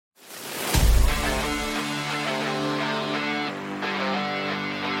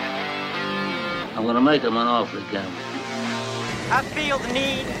I'm gonna make him an offer again. I feel the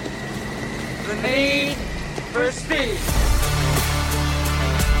need for speed.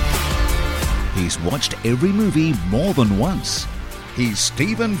 He's watched every movie more than once. He's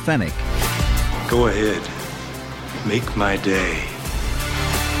Stephen Fennick. Go ahead. Make my day.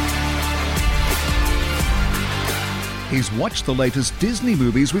 He's watched the latest Disney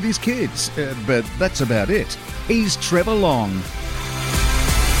movies with his kids, but that's about it. He's Trevor Long.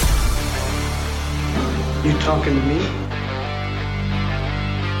 You talking to me?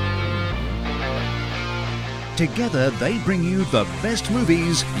 Together, they bring you the best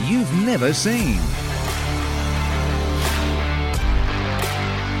movies you've never seen.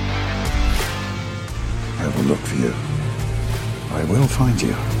 I will look for you. I will find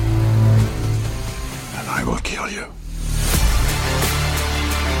you. And I will kill you.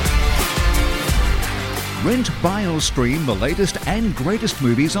 Rent, buy or stream the latest and greatest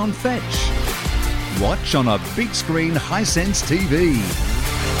movies on Fetch. Watch on a big screen Hisense TV.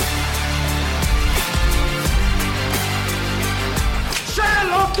 Say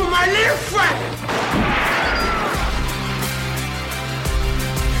hello to my little friend.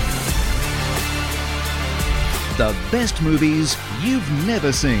 The best movies you've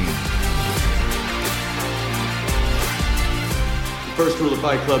never seen. The first rule of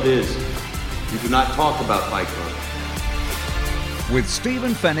Fight Club is you do not talk about Fight Club. With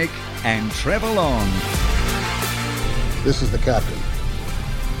Stephen Fennick and Trevor Long. This is the captain.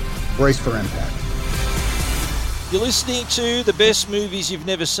 Brace for impact. You're listening to the best movies you've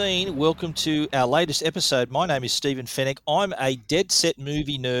never seen. Welcome to our latest episode. My name is Stephen Fennick. I'm a dead set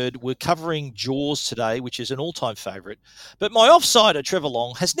movie nerd. We're covering Jaws today, which is an all-time favourite. But my offsider, Trevor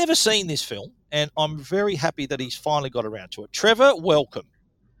Long, has never seen this film, and I'm very happy that he's finally got around to it. Trevor, welcome.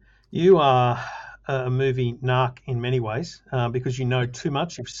 You are a movie narc in many ways because you know too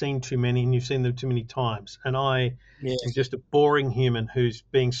much, you've seen too many, and you've seen them too many times. And I am just a boring human who's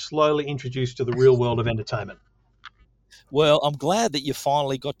being slowly introduced to the real world of entertainment. Well, I'm glad that you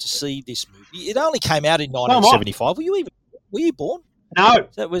finally got to see this movie. It only came out in 1975. Were you born? No.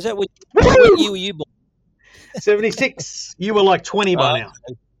 Was that what year were you born? 76. You were like 20 by now.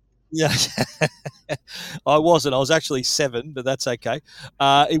 Yeah, I wasn't. I was actually 7, but that's okay.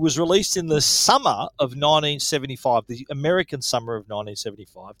 It was released in the summer of 1975, the American summer of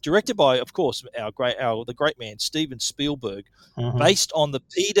 1975, directed by, of course, the great man Steven Spielberg, based on the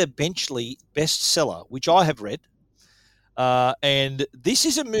Peter Benchley bestseller, which I have read. And this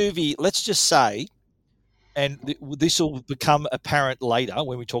is a movie, let's just say, and this will become apparent later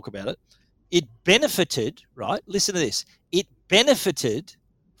when we talk about it, it benefited, right? Listen to this. It benefited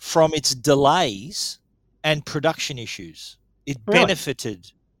from its delays and production issues. It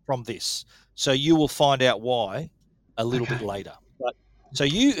benefited from this. So you will find out why a little bit later. So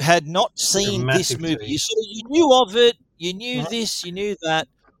you had not seen this movie. You knew of it, you knew this, you knew that,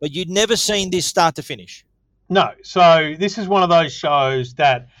 but you'd never seen this start to finish. No. So this is one of those shows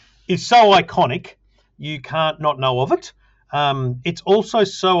that is so iconic, you can't not know of it. It's also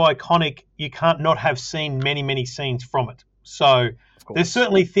so iconic, you can't not have seen many, many scenes from it. So there's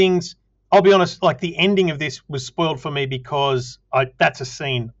certainly things, I'll be honest, like the ending of this was spoiled for me because that's a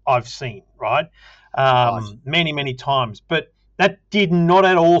scene I've seen, right? Many, many times. But that did not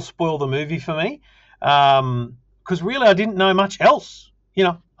at all spoil the movie for me because really I didn't know much else. You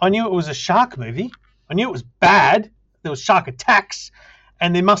know, I knew it was a shark movie. I knew it was bad. There was shark attacks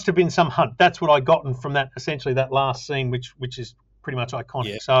and there must have been some hunt. That's what I gotten from that, essentially that last scene, which is pretty much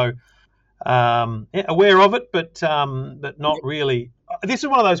iconic. Yeah. So aware of it, but not really. This is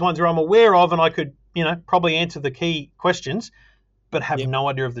one of those ones where I'm aware of and I could, probably answer the key questions, but have no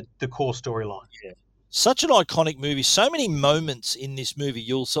idea of the core storyline. Yeah. Such an iconic movie. So many moments in this movie.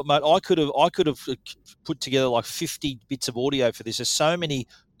 Mate, I could have put together like 50 bits of audio for this. There's so many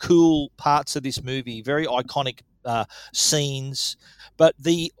cool parts of this movie, very iconic scenes. But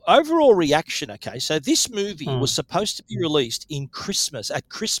the overall reaction, okay, so this movie was supposed to be released at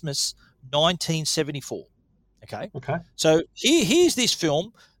Christmas 1974. Okay. So here's this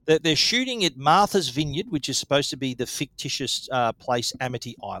film that they're shooting at Martha's Vineyard, which is supposed to be the fictitious place,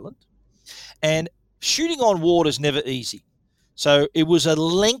 Amity Island. And shooting on water is never easy. So it was a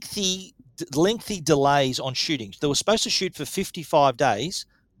lengthy delays on shooting. They were supposed to shoot for 55 days,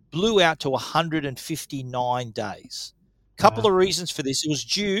 blew out to 159 days. Couple of reasons for this. It was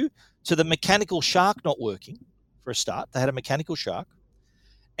due to the mechanical shark not working, for a start. They had a mechanical shark.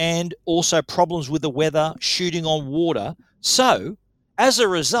 And also problems with the weather, shooting on water. So, as a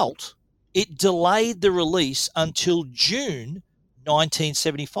result, it delayed the release until June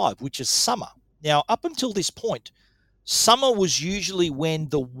 1975, which is summer. Now, up until this point, summer was usually when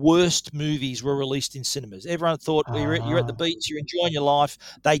the worst movies were released in cinemas. Everyone thought you're at the beach, you're enjoying your life.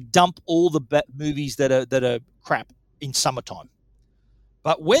 They dump all the movies that are crap in summertime.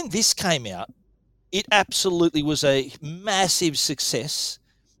 But when this came out, it absolutely was a massive success,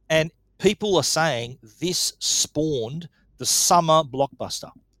 and people are saying this spawned the summer blockbuster.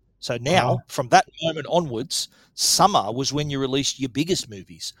 So now, from that moment onwards, summer was when you released your biggest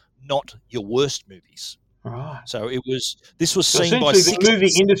movies, not your worst movies. Right. So this was So seen by essentially, the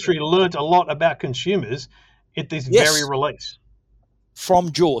movie industry learnt a lot about consumers at this very release.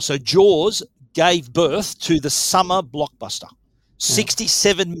 From Jaws. So Jaws gave birth to the summer blockbuster.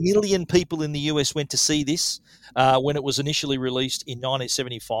 67 million people in the US went to see this when it was initially released in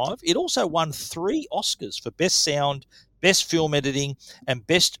 1975. It also won 3 Oscars for Best Sound, Best Film Editing, and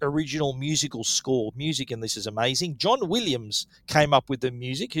Best Original Musical Score. Music in this is amazing. John Williams came up with the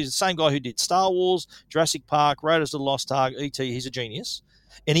music. He's the same guy who did Star Wars, Jurassic Park, Raiders of the Lost Ark, E.T. He's a genius.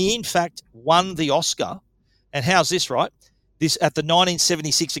 And he, in fact, won the Oscar. And how's this, right? This at the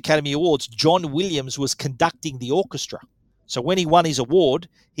 1976 Academy Awards, John Williams was conducting the orchestra. So when he won his award,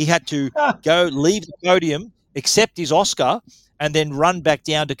 he had to leave the podium, accept his Oscar, and then run back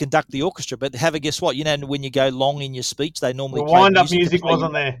down to conduct the orchestra. But have a guess what? You know, when you go long in your speech, they normally play wind-up music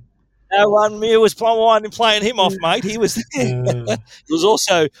wasn't there. No one was playing him off, mate. He was there. He was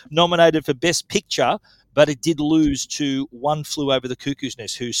also nominated for Best Picture, but it did lose to One Flew Over the Cuckoo's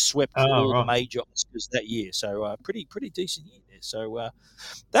Nest, who swept all the major Oscars that year. So pretty decent year there. So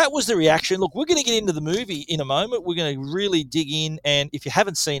that was the reaction. Look, we're going to get into the movie in a moment. We're going to really dig in. And if you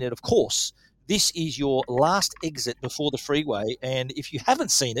haven't seen it, of course, this is your last exit before the freeway. And if you haven't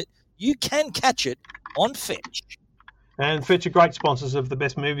seen it, you can catch it on Fetch. And Fetch are great sponsors of the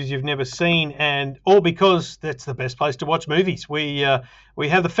best movies you've never seen, and all because that's the best place to watch movies. We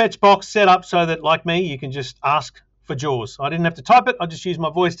have the Fetch box set up so that, like me, you can just ask for Jaws. I didn't have to type it. I just used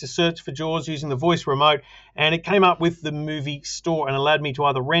my voice to search for Jaws using the voice remote, and it came up with the movie store and allowed me to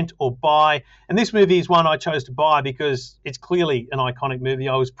either rent or buy. And this movie is one I chose to buy because it's clearly an iconic movie.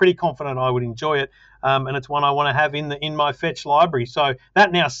 I was pretty confident I would enjoy it. And it's one I want to have in my Fetch library. So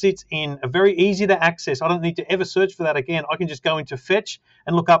that now sits in a very easy to access. I don't need to ever search for that again. I can just go into Fetch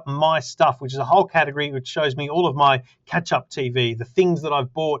and look up My Stuff, which is a whole category which shows me all of my catch-up TV, the things that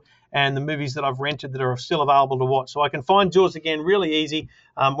I've bought and the movies that I've rented that are still available to watch. So I can find Jaws again really easy.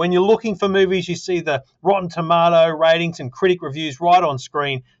 When you're looking for movies, you see the Rotten Tomato ratings and critic reviews right on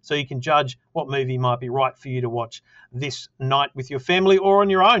screen, so you can judge what movie might be right for you to watch this night with your family or on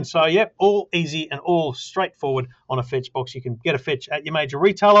your own. So, yep, all easy and all straightforward on a Fetch box. You can get a Fetch at your major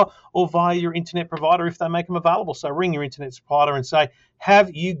retailer or via your internet provider if they make them available. So ring your internet provider and say,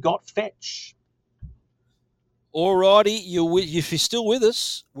 have you got Fetch? Alrighty, if you're still with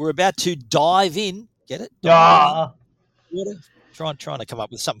us, we're about to dive in. Get it? Trying to come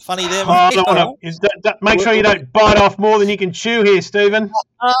up with something funny there, mate. Make sure you don't bite off more than you can chew here, Stephen.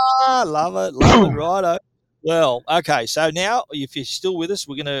 Love it, righto. Well, okay, so now, if you're still with us,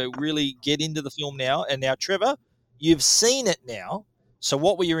 we're going to really get into the film now. And now, Trevor, you've seen it now. So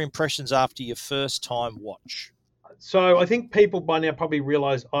what were your impressions after your first time watch? So I think people by now probably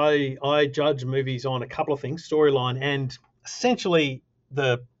realise I judge movies on a couple of things, storyline and essentially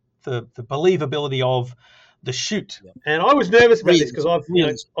the believability of the shoot. Yep. And I was nervous about this because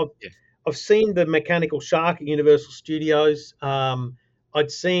I've seen the Mechanical Shark at Universal Studios. I'd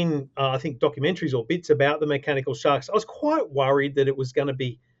seen, I think, documentaries or bits about the Mechanical Sharks. I was quite worried that it was going to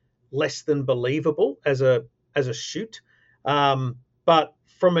be less than believable as a shoot. But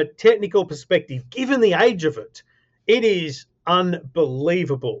from a technical perspective, given the age of it, it is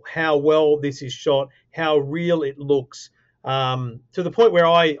unbelievable how well this is shot, how real it looks, to the point where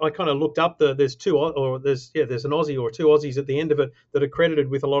I kind of looked up there's an Aussie or two Aussies at the end of it that are credited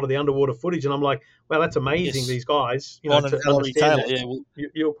with a lot of the underwater footage, and I'm like, wow, that's amazing. Yes. These guys, Ron and Valerie Taylor. Yeah,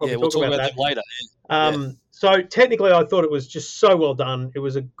 you'll probably talk about that them later. Yeah. So technically, I thought it was just so well done. It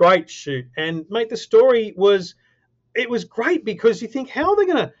was a great shoot, and mate, the story was great because you think, how are they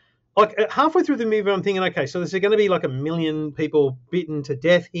going to? Like halfway through the movie, I'm thinking, okay, so there's going to be like 1 million people bitten to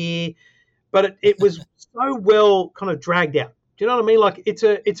death here, but it was so well kind of dragged out. Do you know what I mean? Like it's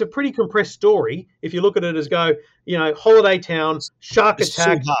a pretty compressed story if you look at it as holiday town, shark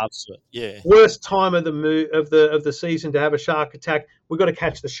attack, worst time of the season to have a shark attack. We've got to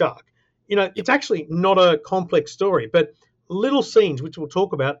catch the shark. It's actually not a complex story, but little scenes which we'll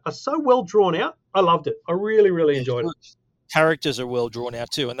talk about are so well drawn out. I loved it. I really, really enjoyed it. characters are well drawn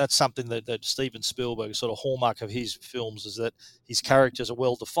out too, and that's something that Steven Spielberg, sort of hallmark of his films, is that his characters are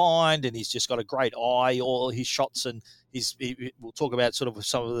well defined, and he's just got a great eye. All his shots, and we'll talk about sort of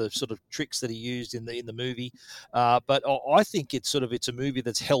some of the sort of tricks that he used in the movie. But I think it's a movie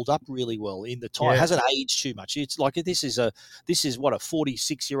that's held up really well in the time. Yeah. It hasn't aged too much. It's like this is what, a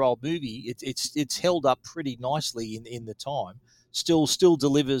 46-year-old movie. It's held up pretty nicely in the time. Still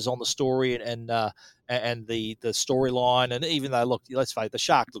delivers on the story and the storyline. And even though, look, let's face it, the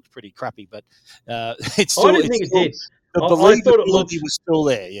shark looked pretty crappy, but it's still. I didn't think it did. The I thought it believability was still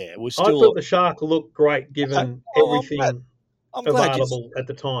there. Yeah, it was still. I thought the shark looked great given everything I'm glad available at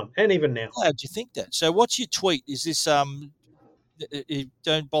the time and even now. I'm glad you think that. So, what's your tweet? Is this you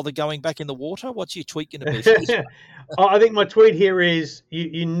don't bother going back in the water? What's your tweet going to be? For this one? I think my tweet here is: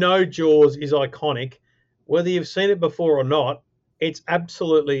 you know, Jaws is iconic, whether you've seen it before or not. It's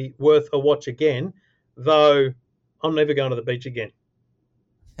absolutely worth a watch again, though I'm never going to the beach again.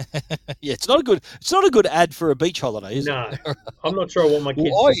 Yeah, it's not a good ad for a beach holiday, is it? No, I'm not sure I want my kids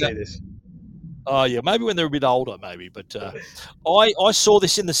to see this. Oh yeah, maybe when they're a bit older, maybe. But I saw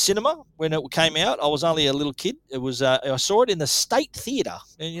this in the cinema when it came out. I was only a little kid. It was I saw it in the State Theatre,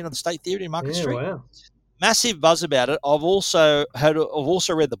 and the State Theatre in Market Street. Wow. Massive buzz about it. I've also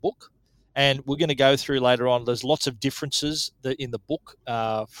read the book, and we're going to go through later on. There's lots of differences in the book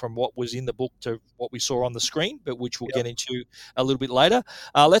from what was in the book to what we saw on the screen, but which we'll get into a little bit later.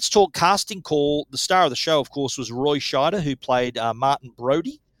 Let's talk casting call. The star of the show, of course, was Roy Scheider, who played Martin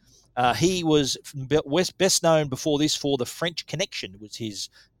Brody. He was best known before this for The French Connection, was his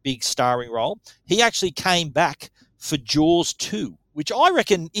big starring role. He actually came back for Jaws 2, which I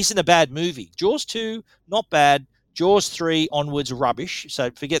reckon isn't a bad movie. Jaws 2, not bad. Jaws 3 onwards, rubbish.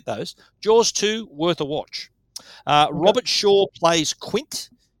 So forget those. Jaws 2, worth a watch. Robert Shaw plays Quint,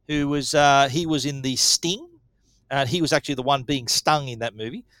 who was he was in The Sting. He was actually the one being stung in that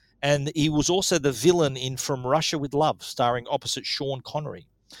movie. And he was also the villain in From Russia with Love, starring opposite Sean Connery.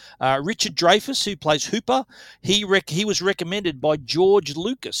 Richard Dreyfuss, who plays Hooper, he was recommended by George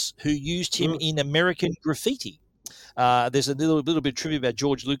Lucas, who used him in American Graffiti. There's a little bit of trivia about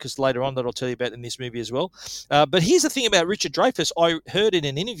George Lucas later on that I'll tell you about in this movie as well. But here's the thing about Richard Dreyfuss. I heard in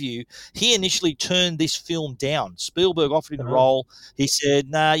an interview, he initially turned this film down. Spielberg offered him the role. He said,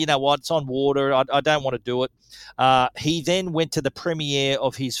 nah, you know what, it's on water. I don't want to do it. He then went to the premiere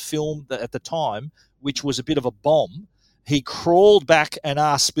of his film at the time, which was a bit of a bomb. He crawled back and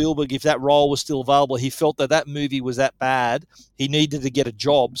asked Spielberg if that role was still available. He felt that movie was that bad. He needed to get a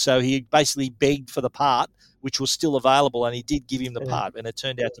job, so he basically begged for the part, which was still available, and he did give him the part, and it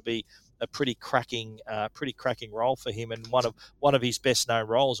turned out to be a pretty cracking role for him, and one of his best known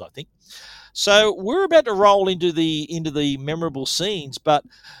roles, I think. So we're about to roll into the memorable scenes, but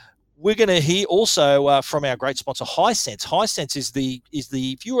we're going to hear also from our great sponsor, Hisense. Hisense is the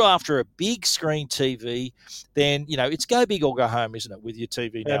if you're after a big screen TV, then it's go big or go home, isn't it, with your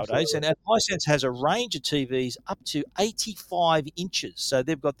TV nowadays? And Hisense has a range of TVs up to 85 inches. So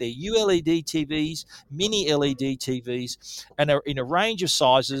they've got their ULED TVs, mini LED TVs, and are in a range of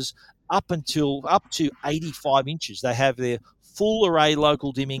sizes up to 85 inches. They have their full array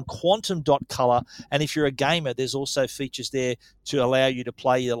local dimming, quantum dot color, and if you're a gamer, there's also features there to allow you to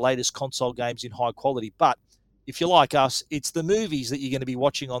play the latest console games in high quality. But if you're like us, it's the movies that you're going to be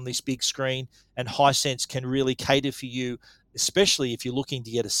watching on this big screen, and Hisense can really cater for you, especially if you're looking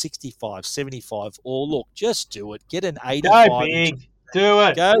to get a 65, 75, or look, just do it. Get an 85. Go big. Do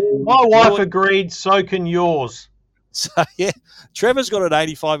it. My wife agreed, so can yours. So, yeah, Trevor's got an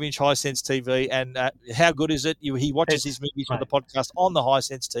 85-inch Hisense TV, and how good is it? He watches his movies for the podcast on the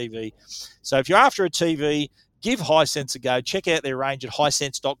Hisense TV. So if you're after a TV, give Hisense a go. Check out their range at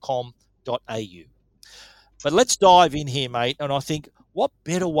hisense.com.au. But let's dive in here, mate, and I think what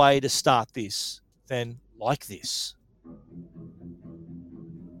better way to start this than like this?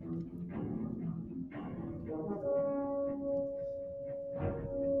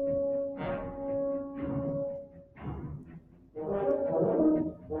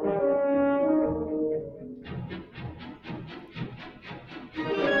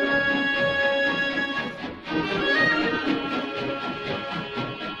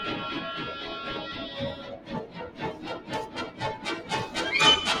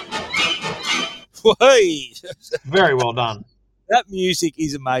 Hey. Very well done. That music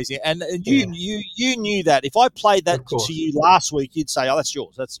is amazing, and you knew that. If I played that to you last week, you'd say, "Oh, that's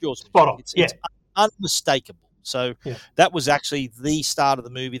yours. That's yours." Spot on. It's unmistakable. So that was actually the start of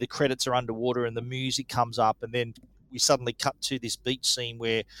the movie. The credits are underwater, and the music comes up, and then we suddenly cut to this beach scene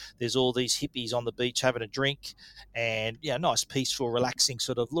where there's all these hippies on the beach having a drink, and nice, peaceful, relaxing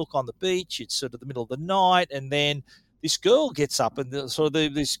sort of look on the beach. It's sort of the middle of the night, and then this girl gets up and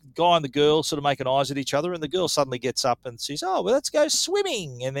this guy and the girl sort of making eyes at each other, and the girl suddenly gets up and says, "Oh, well, let's go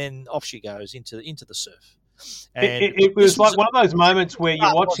swimming," and then off she goes into the surf. And it was like one of those moments where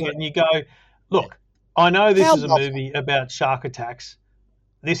you're watching it and you go, "Look, I know this is a movie about shark attacks.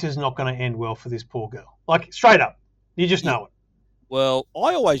 This is not going to end well for this poor girl." Like, straight up, you just know it. Well,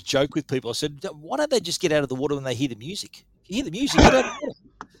 I always joke with people. I said, "Why don't they just get out of the water when they hear the music? If you hear the music, get out of the water."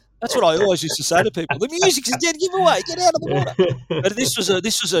 That's what I always used to say to people. The music's a dead giveaway. Get out of the water. But this was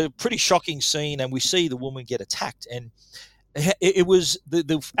a pretty shocking scene, and we see the woman get attacked. And it was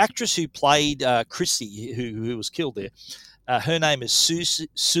the actress who played Chrissy, who was killed there. Her name is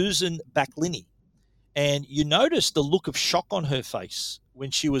Susan Backlini. And you notice the look of shock on her face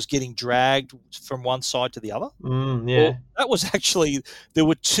when she was getting dragged from one side to the other. Well, that was actually, there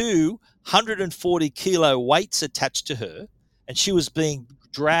were 240-kilo weights attached to her, and she was being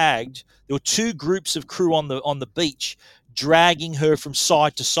dragged. There were two groups of crew on the beach dragging her from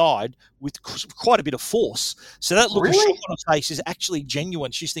side to side with quite a bit of force. So that look of shock on her face is actually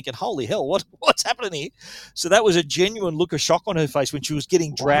genuine. She's thinking, "Holy hell, what's happening here?" So that was a genuine look of shock on her face when she was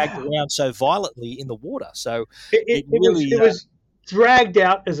getting dragged around so violently in the water. So it was dragged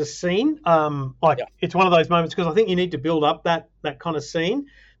out as a scene. It's one of those moments, because I think you need to build up that kind of scene.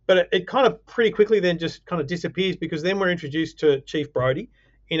 But it kind of pretty quickly then just kind of disappears, because then we're introduced to Chief Brody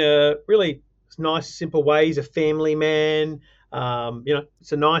in a really nice, simple way. He's a family man.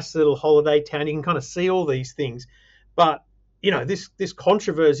 It's a nice little holiday town. You can kind of see all these things. But, this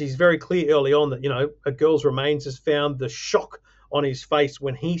controversy is very clear early on that, a girl's remains is found. The shock on his face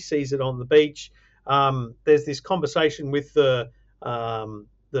when he sees it on the beach. There's this conversation with the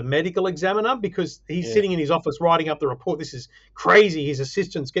medical examiner, because he's sitting in his office writing up the report. This is crazy. His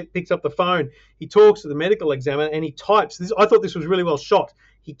assistant picks up the phone. He talks to the medical examiner and he types this. I thought this was really well shot.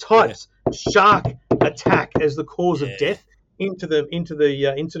 He types shark attack as the cause of death into the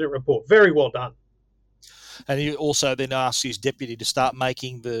incident report. Very well done. And he also then asked his deputy to start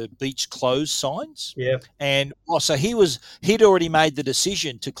making the beach close signs. Yeah. And so he'd already made the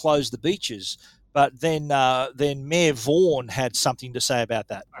decision to close the beaches. But then Mayor Vaughan had something to say about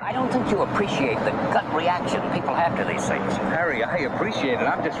that. I don't think you appreciate the gut reaction people have to these things. Harry, I appreciate it.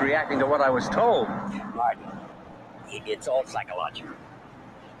 I'm just reacting to what I was told. Martin, it's all psychological.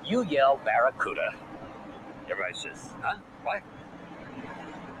 You yell barracuda. Everybody says, huh? What?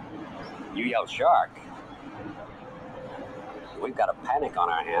 You yell shark. We've got a panic on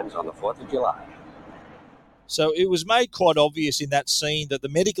our hands on the 4th of July. So it was made quite obvious in that scene that the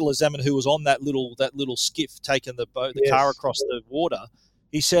medical examiner who was on that little skiff taking the car across the water,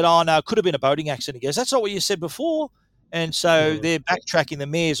 he said, "Oh no, it could have been a boating accident." He goes, "That's not what you said before." And so they're backtracking. The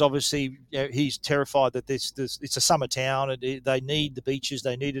mayor's obviously, he's terrified that this it's a summer town and they need the beaches,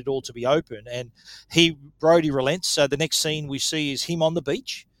 they need it all to be open. And Brody relents. So the next scene we see is him on the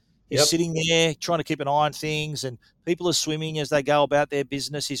beach. He's sitting there trying to keep an eye on things, and people are swimming as they go about their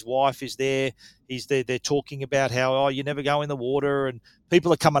business. His wife is there. He's there. They're talking about how, you never go in the water, and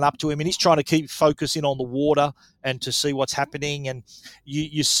people are coming up to him, and he's trying to keep focusing on the water and to see what's happening. And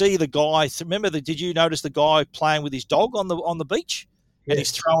you see the guy. Did you notice the guy playing with his dog on the beach? And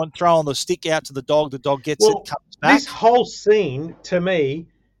he's throwing the stick out to the dog. The dog gets it, comes back. This whole scene to me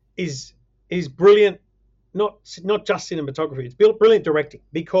is brilliant. Not just cinematography, it's brilliant directing,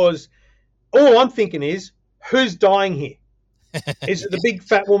 because all I'm thinking is, who's dying here? Is it the big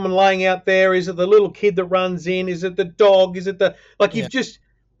fat woman laying out there? Is it the little kid that runs in? Is it the dog? Is it you've just,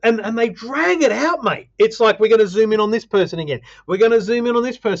 and they drag it out, mate. It's like, we're going to zoom in on this person again. We're going to zoom in on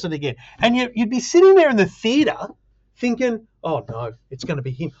this person again. And you'd be sitting there in the theater thinking, oh no, it's going to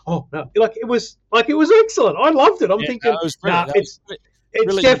be him. Oh no. It was excellent. I loved it. I'm thinking,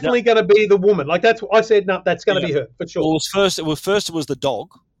 it's definitely going to be the woman. Like, that's what I said. No, that's going to be her for sure. Well, first it was the dog.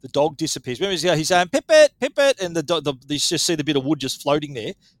 The dog disappears. Remember, he's saying "Pippet, Pippet," and you just see the bit of wood just floating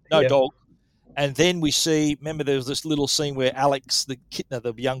there. No dog. And then we see. Remember, there was this little scene where Alex, the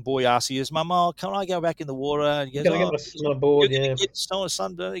kidnapper, the young boy, asks, "He goes, Mama, can I go back in the water?" And he goes, "Can I get my board?" Yeah.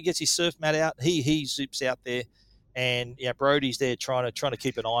 He gets his surf mat out. He zips out there. And Brody's there trying to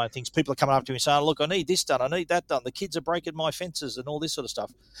keep an eye on things. People are coming up to him saying, "Look, I need this done. I need that done. The kids are breaking my fences and all this sort of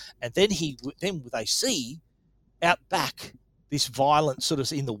stuff." And then they see out back this violent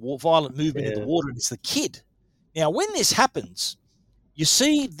violent movement in the water, and it's the kid. Now, when this happens, you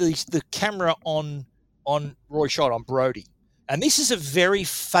see the camera on Roy Scheidt, on Brody, and this is a very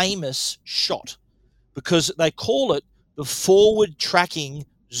famous shot because they call it the forward tracking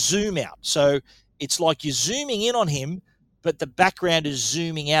zoom out. So it's like you're zooming in on him, but the background is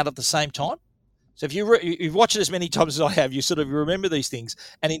zooming out at the same time. So if you've watched it as many times as I have, you sort of remember these things.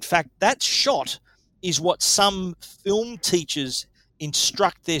 And in fact, that shot is what some film teachers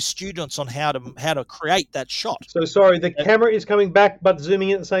instruct their students on how to create that shot. So sorry, the camera is coming back but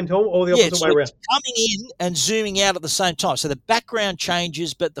zooming in at the same time, or the opposite way around? It's coming in and zooming out at the same time. So the background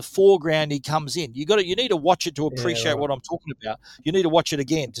changes, but the foreground he comes in. You need to watch it to appreciate what I'm talking about. You need to watch it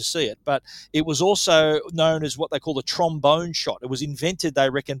again to see it. But it was also known as what they call the trombone shot. It was invented, they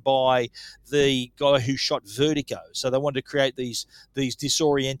reckon, by the guy who shot Vertigo. So they wanted to create these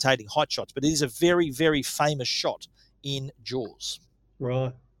disorientating height shots. But it is a very, very famous shot in Jaws.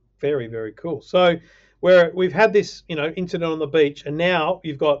 Right. Very, very cool. So we've had this, incident on the beach, and now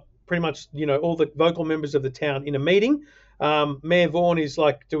you've got pretty much, all the vocal members of the town in a meeting. Mayor Vaughan is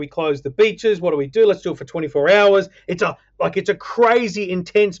like, do we close the beaches? What do we do? Let's do it for 24 hours. It's a crazy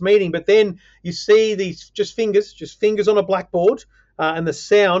intense meeting, but then you see these just fingers on a blackboard, and the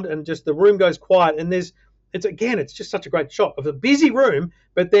sound, and just the room goes quiet. And it's just such a great shot of a busy room,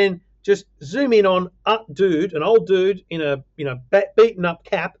 but then just zoom in on an old dude in a beaten up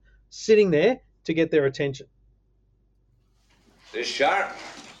cap sitting there to get their attention. This shark,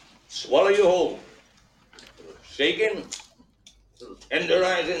 swallow you whole. Shaking,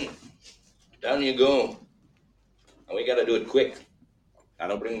 tenderizing, down you go. And we gotta do it quick.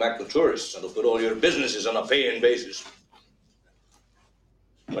 That'll bring back the tourists. That'll put all your businesses on a paying basis.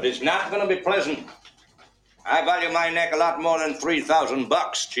 But it's not gonna be pleasant. I value my neck a lot more than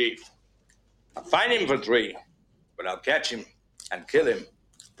 $3,000, Chief. I'll find him for 3, but I'll catch him and kill him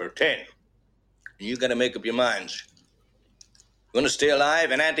for 10. And you gotta make up your minds. You wanna stay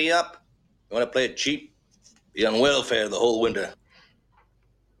alive and ante up? You wanna play it cheap? Be on welfare the whole winter.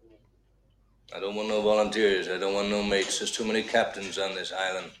 I don't want no volunteers. I don't want no mates. There's too many captains on this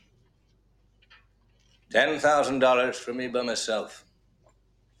island. $10,000 for me by myself.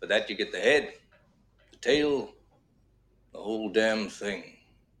 For that you get the head, the tail, the whole damn thing.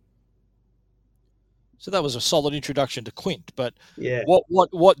 So that was a solid introduction to Quint, but yeah,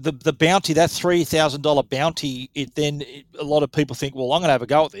 what the bounty, that $3,000 bounty, a lot of people think, well, I'm going to have a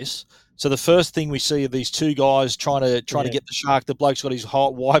go at this. So the first thing we see are these two guys trying to get the shark. The bloke's got his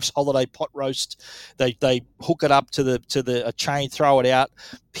wife's holiday pot roast. They hook it up to a chain, throw it out.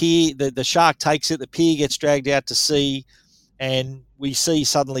 The shark takes it. The pier gets dragged out to sea, and we see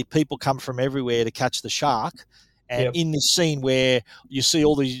suddenly people come from everywhere to catch the shark. And in this scene where you see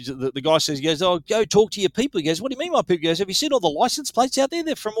all these, the guy says, he goes, oh, go talk to your people. He goes, what do you mean my people? He goes, have you seen all the license plates out there?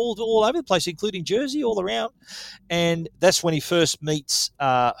 They're from all over the place, including Jersey, all around. And that's when he first meets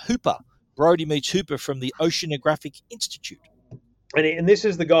Hooper. Brody meets Hooper from the Oceanographic Institute. And this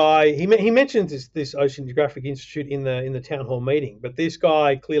is the guy, he mentions this Oceanographic Institute in the town hall meeting, but this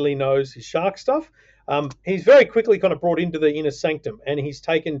guy clearly knows his shark stuff. He's very quickly kind of brought into the inner sanctum, and he's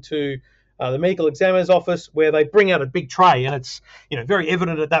taken to the medical examiner's office, where they bring out a big tray, and it's very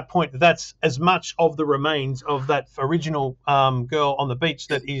evident at that point that that's as much of the remains of that original girl on the beach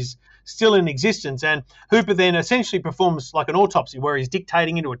that is still in existence. And Hooper then essentially performs like an autopsy, where he's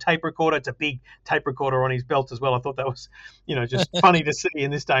dictating into a tape recorder. It's a big tape recorder on his belt as well. I thought that was just funny to see in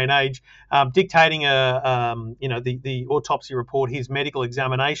this day and age, dictating the autopsy report, his medical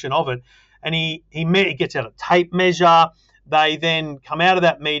examination of it, and he gets out a tape measure. They then come out of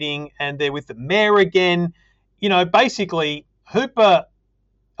that meeting and they're with the mayor again. Basically, Hooper,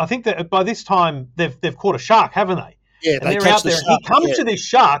 I think that by this time they've caught a shark, haven't they? Yeah, and they're out there. He comes to this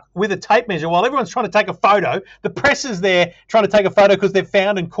shark with a tape measure while everyone's trying to take a photo. The press is there trying to take a photo because they've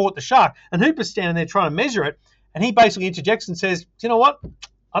found and caught the shark. And Hooper's standing there trying to measure it. And he basically interjects and says, you know what?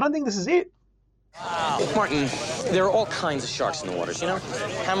 I don't think this is it. Martin, there are all kinds of sharks in the waters,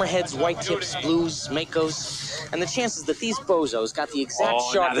 Hammerheads, white tips, blues, makos. And the chances that these bozos got the exact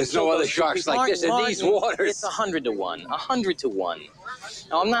shark... there's no other sharks like this in these waters. It's 100 to 1. 100 to 1.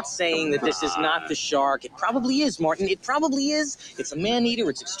 Now, I'm not saying that this is not the shark. It probably is, Martin. It probably is. It's a man-eater.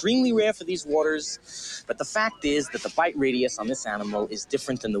 It's extremely rare for these waters. But the fact is that the bite radius on this animal is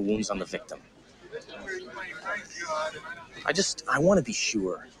different than the wounds on the victim. I want to be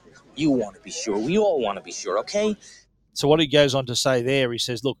sure. You want to be sure. We all want to be sure, okay? So what he goes on to say there, he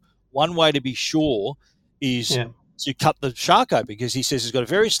says, look, one way to be sure is to cut the shark open, because he says he's got a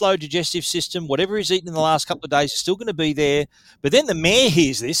very slow digestive system. Whatever he's eaten in the last couple of days is still going to be there. But then the mayor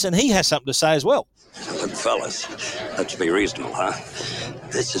hears this, and he has something to say as well. Look, fellas, let's be reasonable, huh?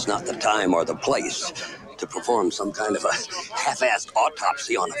 This is not the time or the place to perform some kind of a half-assed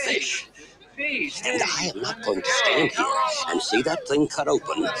autopsy on a fish. And I am not going to stand here and see that thing cut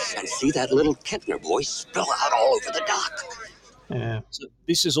open and see that little Kentner boy spill out all over the dock. Yeah. So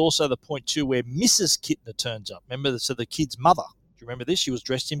this is also the point, too, where Mrs. Kittner turns up. Remember, so the kid's mother. Do you remember this? She was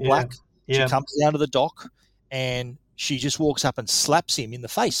dressed in black. Yeah. She comes down to the dock, and she just walks up and slaps him in the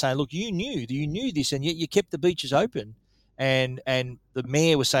face, saying, "Look, you knew this, and yet you kept the beaches open." And the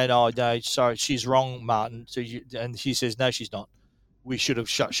mayor was saying, "Oh no, sorry, she's wrong, Martin." And she says, "No, she's not. We should have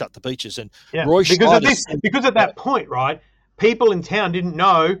shut the beaches." And Roy because at that point, right, people in town didn't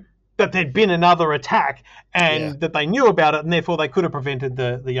know that there'd been another attack and that they knew about it, and therefore they could have prevented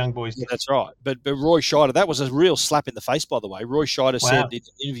the young boys. Yeah, that's right. But Roy Scheider, that was a real slap in the face, by the way. Roy Scheider said in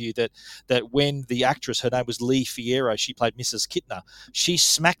an interview that when the actress, her name was Lee Fierro, she played Mrs. Kittner, she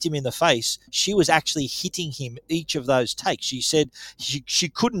smacked him in the face. She was actually hitting him each of those takes. She said she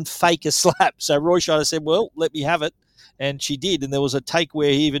couldn't fake a slap. So Roy Scheider said, "Well, let me have it." And she did, and there was a take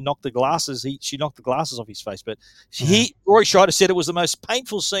where he even knocked the glasses. She knocked the glasses off his face. But Roy Scheider said it was the most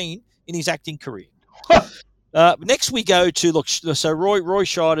painful scene in his acting career. Next we go to so Roy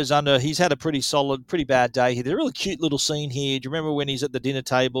Scheider's he's had a pretty bad day here. There's a really cute little scene here. Do you remember when he's at the dinner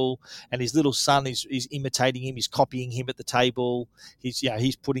table and his little son is imitating him, he's copying him at the table. He's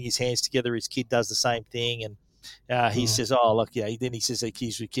putting his hands together, his kid does the same thing, and he says, "Oh, look, then he says he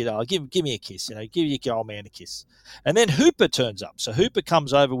kisses the kid, "Oh, give me a kiss, give your old man a kiss." And then Hooper turns up. So Hooper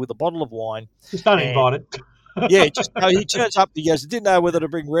comes over with a bottle of wine. Just don't invite it. He turns up. He goes, didn't know whether to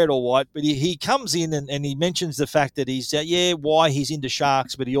bring red or white, but he comes in and he mentions the fact that he's why he's into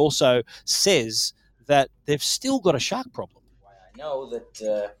sharks, but he also says that they've still got a shark problem. I know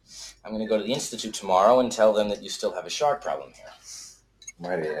that I'm going to go to the Institute tomorrow and tell them that you still have a shark problem here.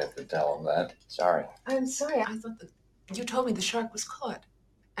 Why do you have to tell them that? Sorry. I'm sorry. I thought that you told me the shark was caught,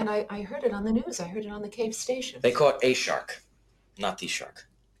 and I heard it on the news. I heard it on the Cave Station. They caught a shark, not the shark.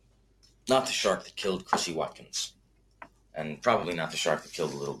 Not the shark that killed Chrissy Watkins. And probably not the shark that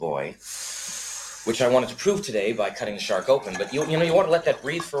killed the little boy. Which I wanted to prove today by cutting the shark open. But you want to let that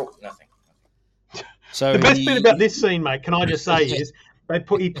breathe for nothing. So the best bit about this scene, mate, can I just say is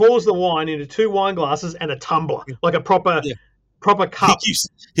he pours the wine into 2 wine glasses and a tumbler, like a proper cup.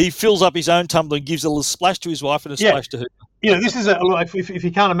 He fills up his own tumbler and gives a little splash to his wife and a splash to her. This is if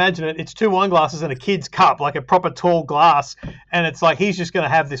you can't imagine it, it's 2 wine glasses and a kid's cup, like a proper tall glass, and it's like he's just going to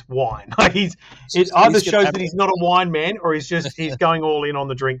have this wine. Like it either shows that he's not a wine man or he's going all in on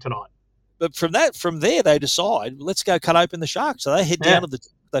the drink tonight. But from there they decide, let's go cut open the shark. So they head down to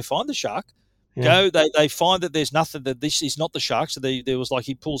they find the shark. Yeah. They find that there's nothing, that this is not the shark. So there was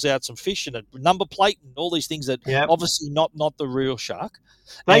he pulls out some fish and a number plate and all these things that obviously not the real shark.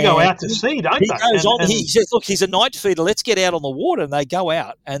 They go out to sea, don't they? He goes on. He says, "Look, he's a night feeder. Let's get out on the water." And they go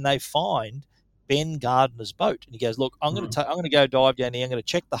out and they find Ben Gardner's boat. And he goes, "Look, I'm going to go dive down here. I'm going to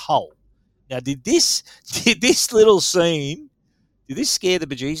check the hull." Now, did this little scene? Did this scare the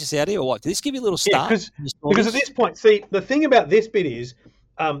bejesus out of you or what? Did this give you a little start? Because at this point, see, the thing about this bit is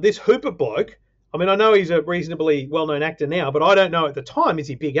this Hooper bloke. I mean, I know he's a reasonably well-known actor now, but I don't know at the time, is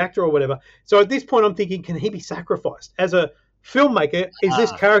he a big actor or whatever? So at this point, I'm thinking, can he be sacrificed? As a filmmaker, is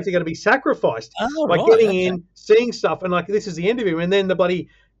this character going to be sacrificed? Getting in, seeing stuff, and this is the end of him, and then the bloody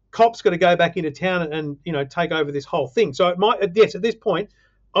cop's got to go back into town and take over this whole thing. So at this point,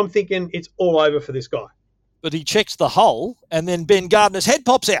 I'm thinking it's all over for this guy. But he checks the hull, and then Ben Gardner's head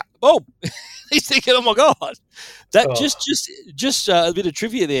pops out. Oh, he's thinking, "Oh my God!" Just a bit of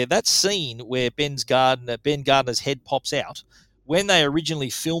trivia there. That scene where Ben Gardner's head pops out. When they originally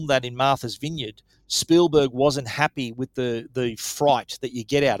filmed that in Martha's Vineyard, Spielberg wasn't happy with the fright that you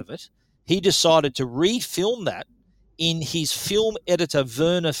get out of it. He decided to refilm that in his film editor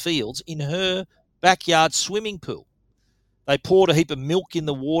Verna Fields in her backyard swimming pool. They poured a heap of milk in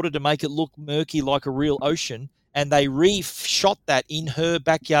the water to make it look murky like a real ocean, and they re-shot that in her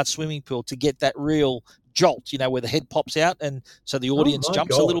backyard swimming pool to get that real jolt, where the head pops out, and so the audience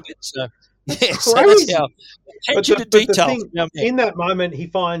jumps a little bit. So, so that's how attention to detail. In that moment, he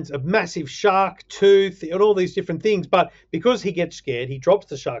finds a massive shark tooth and all these different things, but because he gets scared, he drops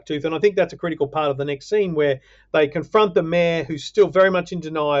the shark tooth, and I think that's a critical part of the next scene where they confront the mayor, who's still very much in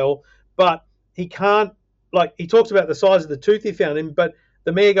denial, but he can't. He talks about the size of the tooth he found him, but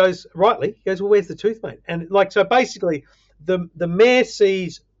the mayor goes, rightly, he goes, "Well, where's the tooth, mate?" And so basically, the mayor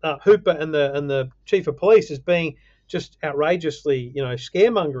sees Hooper and the chief of police as being just outrageously,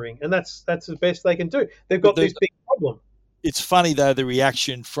 scaremongering, and that's the best they can do. They've got this big problem. It's funny though, the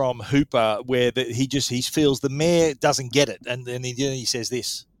reaction from Hooper, where he feels the mayor doesn't get it, and then he says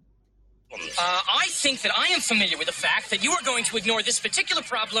this. I think that I am familiar with the fact that you are going to ignore this particular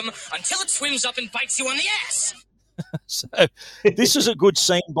problem until it swims up and bites you on the ass. So this is a good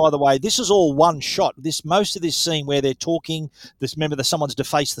scene, by the way. This is all one shot. Most of this scene where they're talking, remember that someone's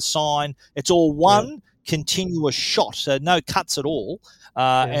defaced the sign. It's all one continuous shot, so no cuts at all.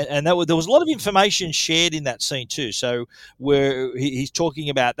 And there was a lot of information shared in that scene too. So where he's talking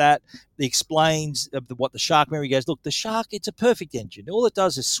about that, he explains what the shark. He goes, look, the shark, it's a perfect engine. All it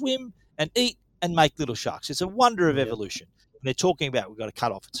does is swim and eat and make little sharks. It's a wonder of evolution. And they're talking about we've got to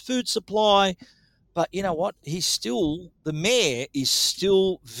cut off its food supply. But you know what? The mayor is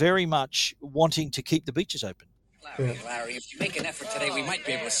still very much wanting to keep the beaches open. Larry, if you make an effort today, we might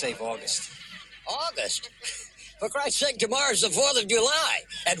be able to save August. August? For Christ's sake, tomorrow's the 4th of July,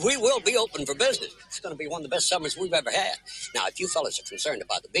 and we will be open for business. It's going to be one of the best summers we've ever had. Now, if you fellas are concerned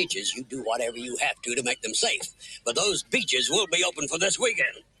about the beaches, you do whatever you have to make them safe. But those beaches will be open for this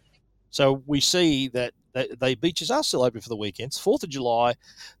weekend. So we see that the beaches are still open for the weekends. 4th of July,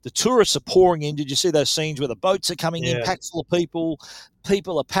 the tourists are pouring in. Did you see those scenes where the boats are coming in, packed full of people?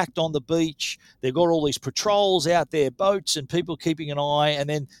 People are packed on the beach. They've got all these patrols out there, boats, and people keeping an eye. And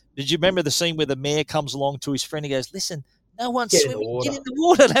then, did you remember the scene where the mayor comes along to his friend and goes, listen, no one's swimming. Get in the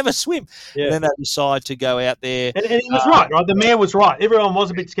water and have a swim. Yeah. And then they decide to go out there. And he was right? The mayor was right. Everyone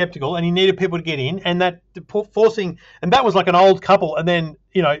was a bit skeptical, and he needed people to get in. And that forcing, and that was like an old couple, and then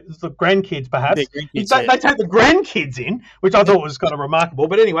the grandkids perhaps. They take the grandkids in, which I thought was kind of remarkable.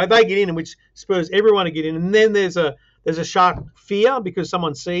 But anyway, they get in, and which spurs everyone to get in. And then there's a shark fear because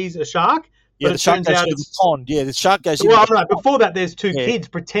someone sees a shark. Yeah, the shark goes through the pond. Yeah, the shark goes. Well, no. Before that, there's two kids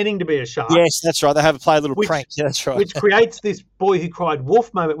pretending to be a shark. Yes, that's right. They have to play a little prank. Yeah, that's right. Which creates this boy who cried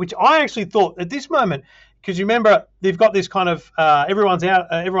wolf moment, which I actually thought at this moment, because you remember they've got this kind of everyone's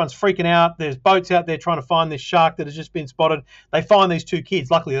out, everyone's freaking out. There's boats out there trying to find this shark that has just been spotted. They find these two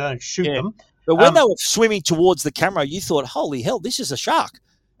kids. Luckily, they don't shoot them. But when they were swimming towards the camera, you thought, "Holy hell, this is a shark!"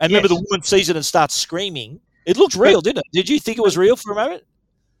 And remember, the woman sees it and starts screaming. It looked real, didn't it? Did you think it was real for a moment?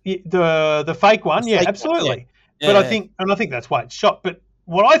 The fake one, absolutely. But I think that's why it's shot. But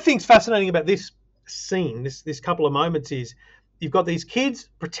what I think is fascinating about this scene, this couple of moments, is you've got these kids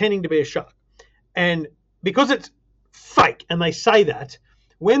pretending to be a shark, and because it's fake, and they say that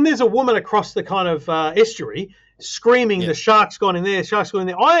when there's a woman across the kind of estuary screaming, "The shark's gone in there, shark's gone in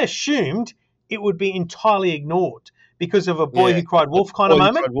there," I assumed it would be entirely ignored because of a boy who cried wolf kind of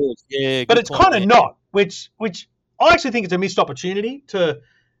moment. But it's kind of not, which I actually think it's a missed opportunity to.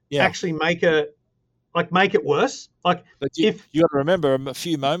 Actually make it worse. But you got to remember a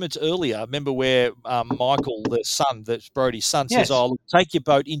few moments earlier. Remember where Michael, the son, that's Brody's son, says, "Oh, look, take your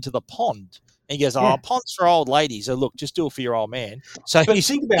boat into the pond." And he goes, "Oh, pond's for old ladies. So look, just do it for your old man." So his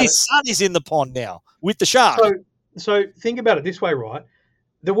son is in the pond now with the shark. So think about it this way, right?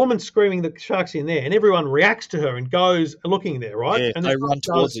 The woman screaming, "The shark's in there," and everyone reacts to her and goes looking there, right? Yeah, and they run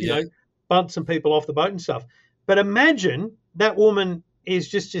towards it. Bunt some people off the boat and stuff. But imagine that woman is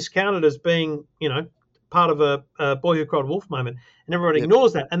just discounted as being, part of a boy who cried wolf moment, and everyone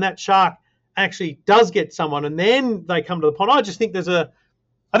ignores that. And that shark actually does get someone, and then they come to the pond. I just think I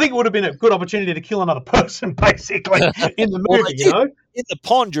think it would have been a good opportunity to kill another person, basically, in the movie, In the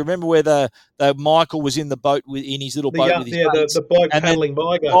pond, you remember where the Michael was in the boat in his little boat with his mates, the bloke paddling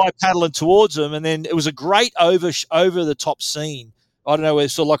by, paddling towards him, and then it was a great over the top scene. I don't know,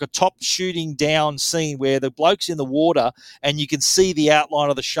 it's sort of like a top shooting down scene where the bloke's in the water and you can see the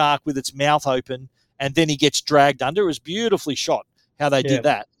outline of the shark with its mouth open, and then he gets dragged under. It was beautifully shot how they did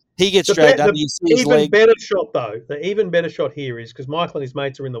that. He gets dragged under. You see his leg. Better shot, though. The even better shot here is because Michael and his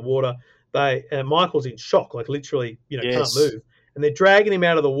mates are in the water. Michael's in shock, like literally, can't move, and they're dragging him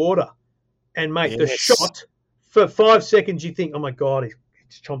out of the water. And mate, the shot for 5 seconds, you think, "Oh my god,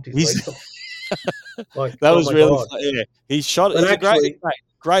 he's chomped his legs off." That was really he shot. It's a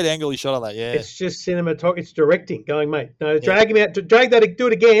great angle he shot on that. Yeah, it's just cinematography. It's directing. Going, mate, no, drag him out. Drag that. Do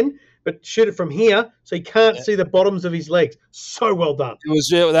it again, but shoot it from here so you can't see the bottoms of his legs. So well done. It was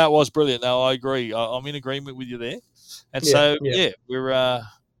that was brilliant. No, I agree. I'm in agreement with you there. And we're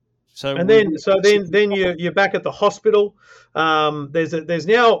then you're back at the hospital. There's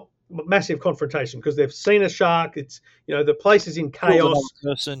now massive confrontation because they've seen a shark. It's the place is in chaos.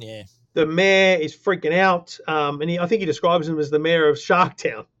 The mayor is freaking out, and I think he describes him as the mayor of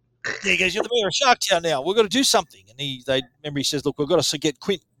Sharktown. Yeah, he goes, "You're the mayor of Sharktown now. We've got to do something." And he says, "Look, we've got to get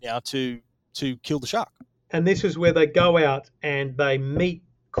Quint now to kill the shark." And this is where they go out and they meet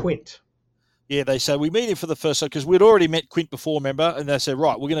Quint. Yeah, they say, "We meet him for the first time," because we'd already met Quint before, remember? And they said,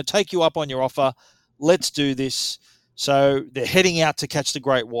 "Right, we're going to take you up on your offer. Let's do this." So they're heading out to catch the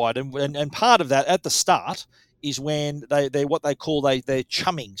great white, and part of that at the start is when they're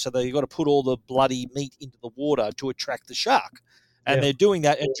chumming. So they've got to put all the bloody meat into the water to attract the shark. And they're doing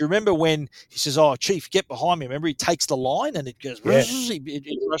that. And do you remember when he says, "Oh, Chief, get behind me"? Remember, he takes the line and it goes,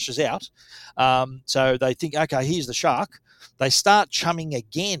 it rushes out. So they think, okay, here's the shark. They start chumming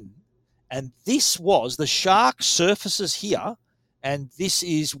again. And this was the shark surfaces here, and this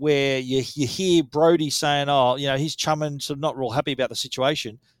is where you hear Brody saying, "Oh, he's chumming, sort of not real happy about the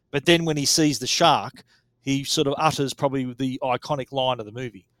situation." But then when he sees the shark, he sort of utters probably the iconic line of the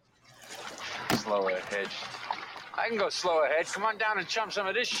movie. Slow ahead. I can go slow ahead. Come on down and chum some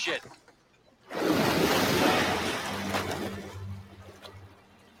of this shit.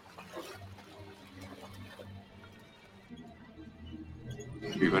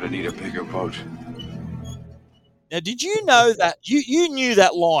 You're going to need a bigger boat. Now, did you know that? You knew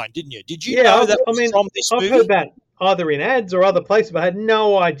that line, didn't you? Did you know that from this movie? I've heard that either in ads or other places, but I had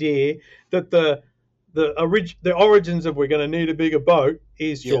no idea that the origins of "we're going to need a bigger boat"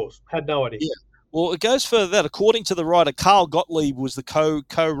 is Jaws. Had no idea. Yeah. Well, it goes further than that. According to the writer, Carl Gottlieb was the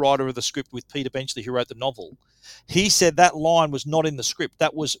co-writer of the script with Peter Benchley, who wrote the novel. He said that line was not in the script.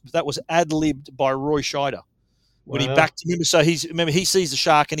 That was ad-libbed by Roy Scheider. When he backed him, so he sees the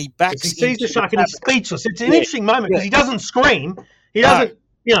shark and he backs. He sees the shark and he's speechless. It's an interesting moment because he doesn't scream. He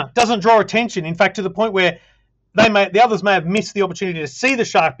doesn't draw attention. In fact, to the point where the others may have missed the opportunity to see the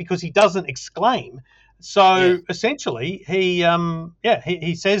shark because he doesn't exclaim. So essentially, he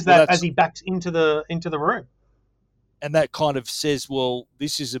says that as he backs into the room. And that kind of says, well,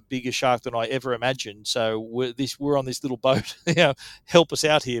 this is a bigger shark than I ever imagined. So we're on this little boat, help us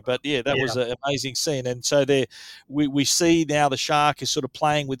out here. But that was an amazing scene. And so there, we see now the shark is sort of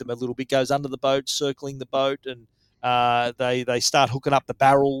playing with them a little bit, goes under the boat, circling the boat, and they start hooking up the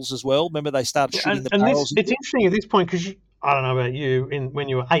barrels as well. Remember, they started shooting the barrels. It's interesting at this point because I don't know about you when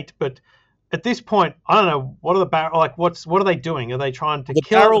you were 8, but at this point, I don't know what are the barrels like. What are they doing? Are they trying to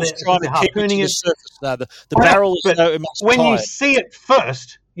kill barrels? It? Trying to keep it to the surface. No, the barrel is so when tired. you see it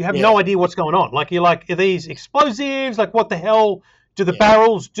first, you have no idea what's going on. Like you're like, are these explosives? Like what the hell do the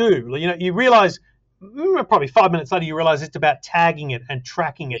barrels do? You realize probably 5 minutes later you realize it's about tagging it and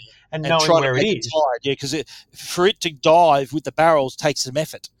tracking it and knowing where it is. Yeah, because for it to dive with the barrels takes some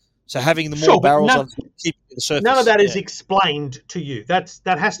effort. So having the more barrels on keep the surface. None of that is explained to you. That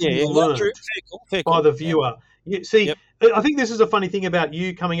has to be learned by the viewer. You see, I think this is a funny thing about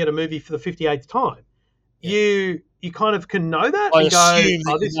you coming at a movie for the 58th time. You kind of can know that. I assume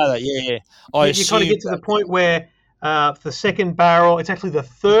that you know that. You kind of get to the point where the second barrel, it's actually the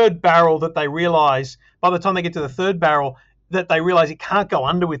third barrel that they realise. By the time they get to the third barrel, that they realise it can't go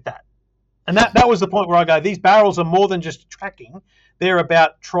under with that. And that was the point where I go, these barrels are more than just tracking. They're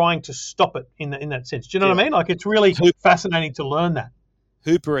about trying to stop it in that sense. Do you know what I mean? Like it's really fascinating to learn that.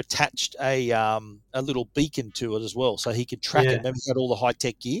 Hooper attached a little beacon to it as well, so he could track it. Remember, he had all the high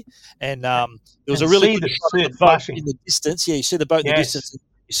tech gear, and there was a really good shot of the boat in the distance. Yeah, you see the boat in the distance.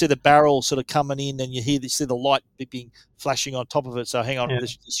 You see the barrel sort of coming in, and you see the light being flashing on top of it. So hang on,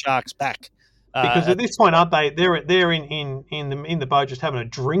 the shark's back. Because at this point, aren't they? They're in the boat just having a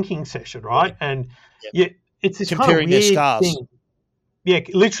drinking session, right? And it's this comparing kind of weird their scars. thing. Yeah,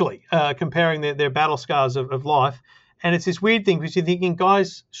 literally comparing their battle scars of life. And it's this weird thing because you're thinking,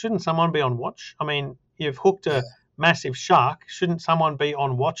 guys, shouldn't someone be on watch? I mean, you've hooked a massive shark. Shouldn't someone be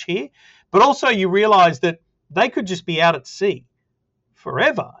on watch here? But also you realise that they could just be out at sea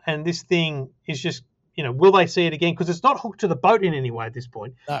forever. And this thing is just, will they see it again? Because it's not hooked to the boat in any way at this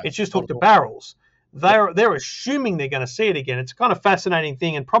point. No, it's just hooked to barrels. They're assuming they're going to see it again. It's a kind of fascinating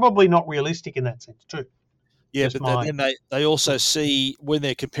thing and probably not realistic in that sense too. Yeah, but then they also see, when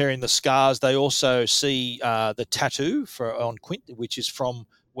they're comparing the scars, they also see the tattoo on Quint, which is from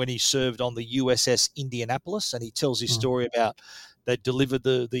when he served on the USS Indianapolis, and he tells his story about they delivered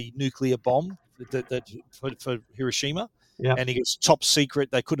the nuclear bomb for Hiroshima. Yeah. And he goes, top secret.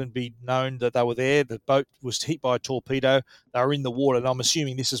 They couldn't be known that they were there. The boat was hit by a torpedo. They were in the water. And I'm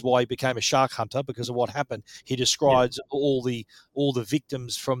assuming this is why he became a shark hunter, because of what happened. He describes all the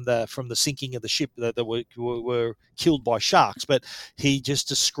victims from the sinking of the ship that were killed by sharks. But he just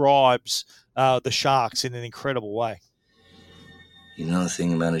describes the sharks in an incredible way. You know the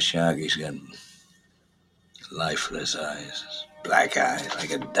thing about a shark? He's got lifeless eyes, black eyes,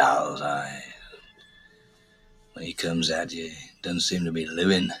 like a doll's eyes. When he comes at you, he doesn't seem to be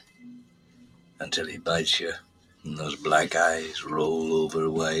living until he bites you. And those black eyes roll over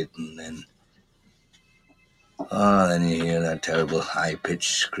white, and then you hear that terrible high-pitched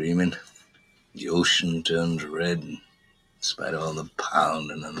screaming. The ocean turns red, and in spite of all the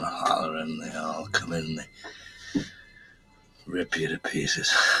pounding and the hollering, they all come in and they rip you to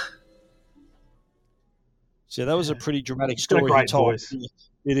pieces. So that was a pretty dramatic He's got a story he great told. voice.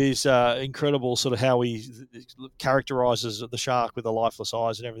 It is incredible sort of how he characterizes the shark with the lifeless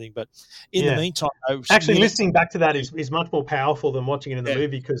eyes and everything. But in the meantime, actually listening back to that is much more powerful than watching it in the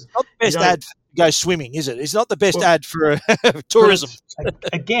movie, because not the best ad to go swimming, is it? It's not the best ad for tourism.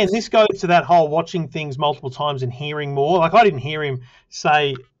 Again, this goes to that whole watching things multiple times and hearing more. Like, I didn't hear him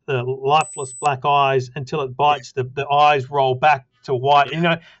say the lifeless black eyes until it bites, the eyes roll back to white. You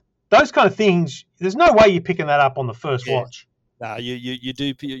know, those kind of things, there's no way you're picking that up on the first watch. No, you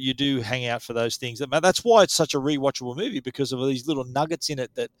do hang out for those things. That's why it's such a rewatchable movie, because of these little nuggets in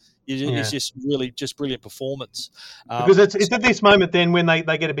it that it's just really just brilliant performance. Because it's at this moment then when they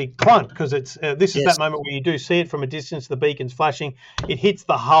get a big clunk, because it's this is that moment where you do see it from a distance. The beacon's flashing. It hits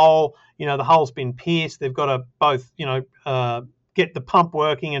the hull. You know, the hull's been pierced. They've got to both get the pump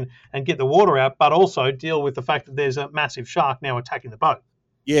working and get the water out, but also deal with the fact that there's a massive shark now attacking the boat.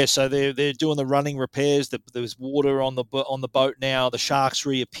 Yeah, so they're doing the running repairs. There's water on the boat now. The sharks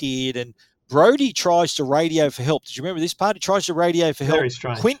reappeared, and Brody tries to radio for help. Did you remember this part? He tries to radio for help. Very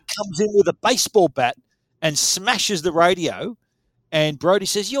strange. Quint comes in with a baseball bat and smashes the radio, and Brody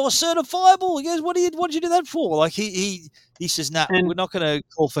says, "You're certifiable." He goes, "What did you do that for?" Like he says, "Nah, we're not going to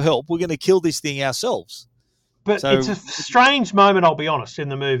call for help. We're going to kill this thing ourselves." But it's a strange moment, I'll be honest, in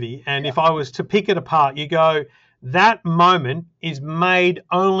the movie. And if I was to pick it apart, you go, that moment is made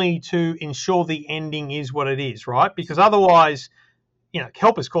only to ensure the ending is what it is, right? Because otherwise,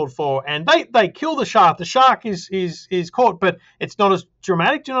 help is called for, and they kill the shark. The shark is caught, but it's not as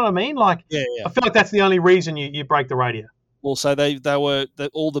dramatic. Do you know what I mean? Like, I feel like that's the only reason you break the radio. Well, so they were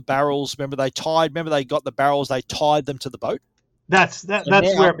all the barrels. Remember they got the barrels. They tied them to the boat. That's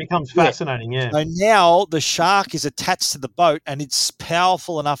where it becomes fascinating. Yeah. So now the shark is attached to the boat, and it's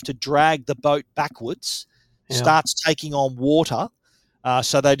powerful enough to drag the boat backwards. Starts taking on water.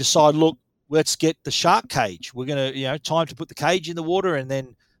 So they decide, look, let's get the shark cage. We're going to, time to put the cage in the water. And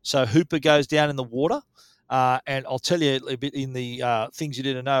then, so Hooper goes down in the water. And I'll tell you a bit in the things you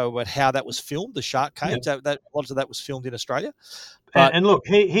didn't know about how that was filmed, the shark cage. That lots of that was filmed in Australia. And look,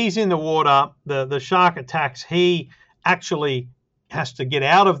 he's in the water. The shark attacks. He actually has to get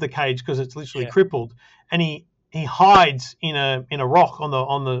out of the cage because it's literally crippled. And he hides in a rock on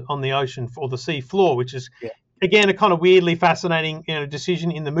the ocean or the sea floor, which is again a kind of weirdly fascinating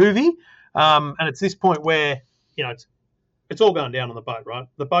decision in the movie. And it's this point where it's all going down on the boat, right?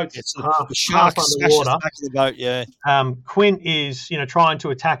 The boat's half underwater. The back of the boat, yeah. Quint is trying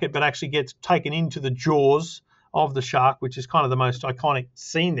to attack it, but actually gets taken into the jaws of the shark, which is kind of the most iconic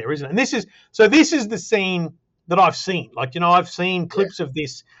scene there, isn't it? And this is the scene that I've seen. Like, I've seen clips of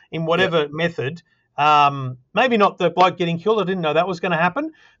this in whatever method. Maybe not the bloke getting killed. I didn't know that was going to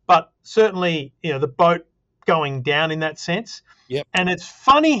happen, but certainly, the boat going down in that sense. Yep. And it's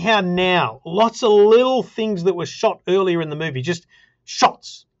funny how now lots of little things that were shot earlier in the movie, just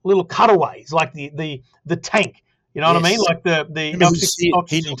shots, little cutaways, like the tank. You know what I mean? Like the he knocks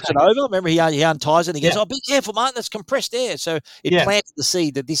it over. Remember, he unties it and he goes, "Oh, be careful, Martin, that's compressed air." So it planted the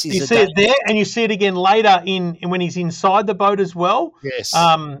seed that this is. You see it there, and you see it again later when he's inside the boat as well. Yes.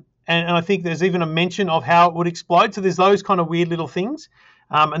 And I think there's even a mention of how it would explode. So there's those kind of weird little things,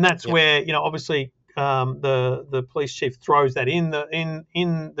 and that's where obviously the police chief throws that in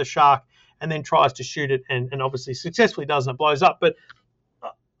the shark and then tries to shoot it and obviously successfully does, and it blows up. But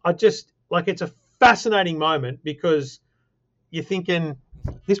I just it's a fascinating moment because you're thinking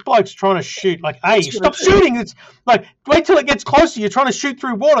this bloke's trying to shoot. Like, hey, stop shooting! It's like, wait till it gets closer. You're trying to shoot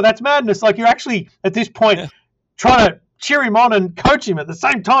through water. That's madness. Like, you're actually at this point trying to cheer him on and coach him at the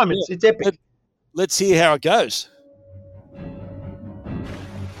same time. It's epic. Let's hear how it goes.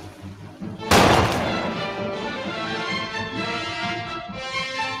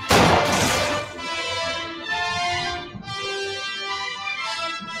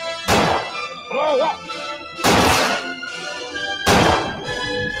 Blow up!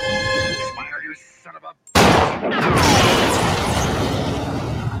 Fire, you son of a...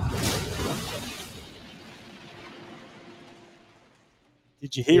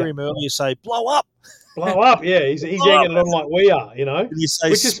 Did you hear him earlier say, "Blow up"? Blow up, yeah. He's egging it on like we are, which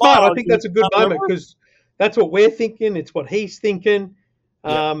is smart. I think that's a good moment because that's what we're thinking. It's what he's thinking.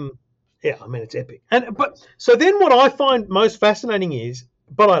 It's epic. But so then what I find most fascinating is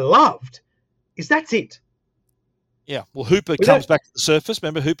that's it. Yeah. Well, Hooper comes back to the surface.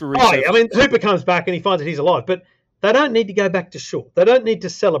 Remember, Hooper resurfaces. Oh, yeah. Hooper comes back and he finds that he's alive. But they don't need to go back to shore. They don't need to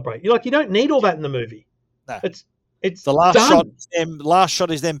celebrate. You don't need all that in the movie. No. It's the last done.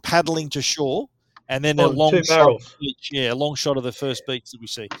 shot is them paddling to shore, and then a long shot. A long shot of the first beach that we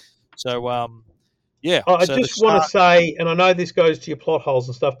see. So, I just want to say, and I know this goes to your plot holes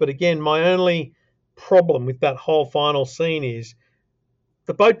and stuff, but again, my only problem with that whole final scene is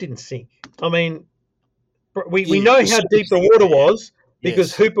the boat didn't sink. I mean, we know how deep the water was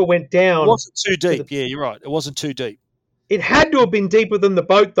because Hooper went down. It wasn't too deep. Yeah, you're right. It wasn't too deep. It had to have been deeper than the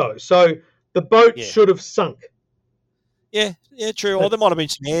boat, though. So the boat should have sunk. Yeah, true. Or there might have been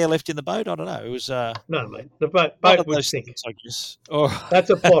some air left in the boat. I don't know. It was no, mate. The boat would sink. Things, I guess. That's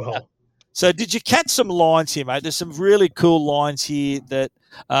a plot hole. So did you catch some lines here, mate? There's some really cool lines here that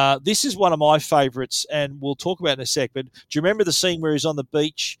this is one of my favourites, and we'll talk about in a sec. But do you remember the scene where he's on the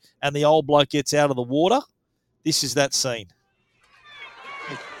beach and the old bloke gets out of the water? This is that scene.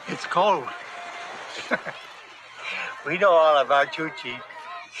 It's cold. We know all about you, Chief.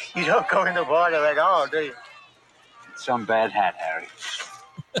 You don't go in the water at all, do you? Some bad hat, Harry.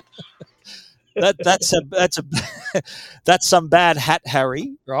 That's some bad hat,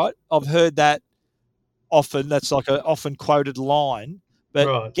 Harry. Right? I've heard that often. That's like an often quoted line.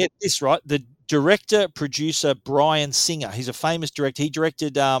 But get this right: the director, producer Bryan Singer. He's a famous director. He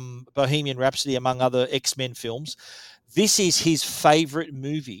directed Bohemian Rhapsody, among other X-Men films. This is his favorite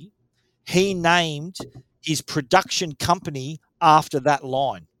movie. He named his production company after that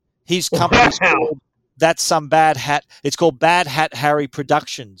line. His company's called That's Some Bad Hat. It's called Bad Hat Harry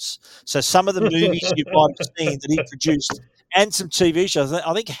Productions. So some of the movies you might have seen that he produced and some TV shows.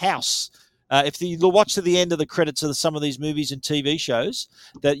 I think House. If you watch to the end of the credits of some of these movies and TV shows,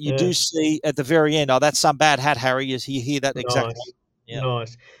 that you do see at the very end, that's some bad hat, Harry, as you hear that exactly. Yeah.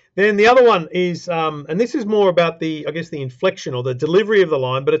 Nice. Then the other one is, and this is more about the inflection or the delivery of the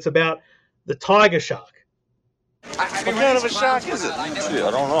line, but it's about the tiger shark. What kind of a shark is it? Gee, I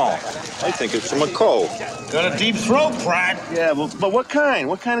don't know. I think it's a macaw. Got a deep throat, Pratt. Yeah, but what kind?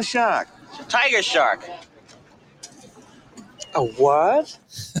 What kind of shark? It's a tiger shark. A what?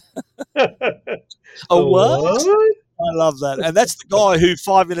 A what? I love that. And that's the guy who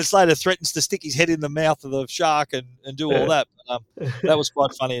 5 minutes later threatens to stick his head in the mouth of the shark and do all that. That was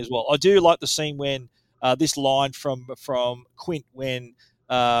quite funny as well. I do like the scene when this line from Quint when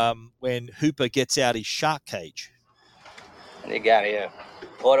Hooper gets out his shark cage. What do you got here?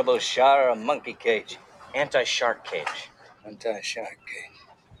 Portable shark or a monkey cage? Anti-shark cage. Anti-shark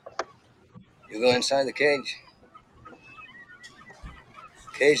cage. You go inside the cage.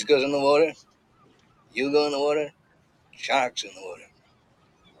 Cage goes in the water. You go in the water. Shark's in the water.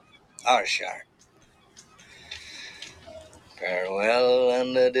 Our shark. Farewell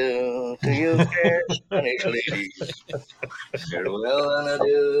and adieu to you, fair Spanish ladies. Farewell and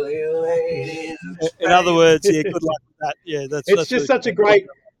adieu, you ladies. In other words, good luck with that. Yeah, that's just really such a great.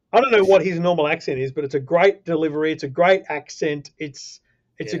 I don't know what his normal accent is, but it's a great delivery. It's a great accent. It's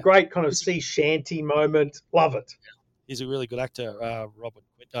a great kind of sea shanty moment. Love it. He's a really good actor,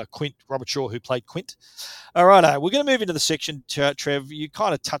 Robert Shaw, who played Quint. All right, we're going to move into the section, Trev. You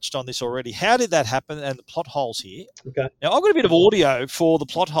kind of touched on this already. How did that happen and the plot holes here? Okay. Now, I've got a bit of audio for the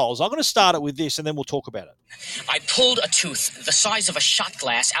plot holes. I'm going to start it with this, and then we'll talk about it. I pulled a tooth the size of a shot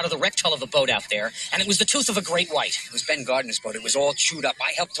glass out of the wrecked hull of the boat out there, and it was the tooth of a great white. It was Ben Gardner's boat. It was all chewed up.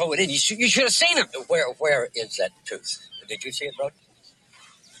 I helped tow it in. You should have seen him. Where is that tooth? Did you see it, Rod?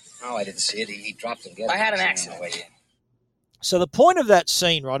 No, I didn't see it. He dropped it. I had an accident. So the point of that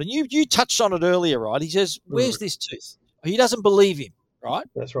scene, right, and you touched on it earlier, right? He says, where's this tooth? He doesn't believe him, right?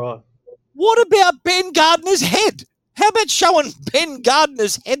 That's right. What about Ben Gardner's head? How about showing Ben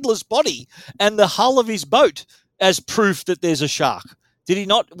Gardner's headless body and the hull of his boat as proof that there's a shark? Did he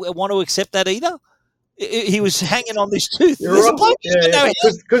not want to accept that either? He was hanging on this tooth. You're right.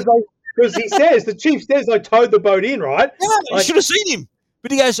 Because he says, the chief says, I towed the boat in, right? Yeah, you should have seen him.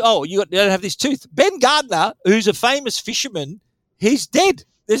 But he goes, you don't have this tooth. Ben Gardner, who's a famous fisherman, he's dead.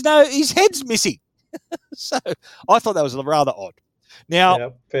 His head's missing. So I thought that was rather odd.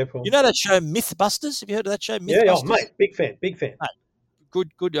 Now, fair point. You know that show Mythbusters? Have you heard of that show, Mythbusters? Yeah, mate, big fan. Mate,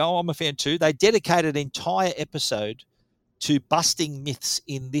 good. Oh, I'm a fan too. They dedicated an entire episode to busting myths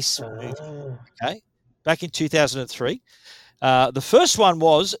in this movie. Okay, back in 2003. The first one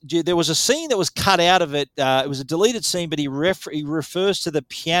was there was a scene that was cut out of it. It was a deleted scene, but he refers to the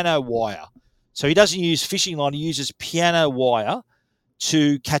piano wire. So he doesn't use fishing line; he uses piano wire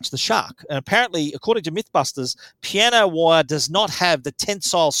to catch the shark. And apparently, according to Mythbusters, piano wire does not have the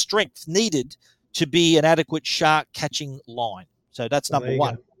tensile strength needed to be an adequate shark catching line. So that's number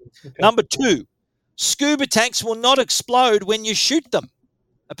one. Okay. Number two, scuba tanks will not explode when you shoot them.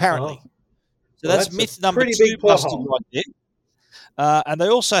 Apparently, so that's myth number two busted right there. And they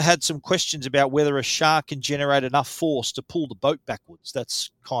also had some questions about whether a shark can generate enough force to pull the boat backwards. That's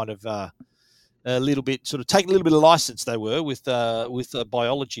kind of a little bit, sort of taking a little bit of license they were with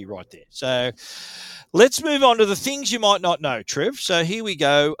biology right there. So let's move on to the things you might not know, Trev. So here we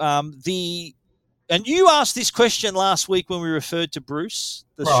go. And you asked this question last week when we referred to Bruce,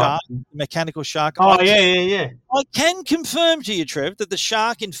 the Right. shark, the mechanical shark. Oh, yeah. I can confirm to you, Trev, that the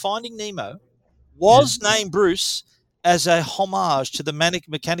shark in Finding Nemo was named Bruce as a homage to the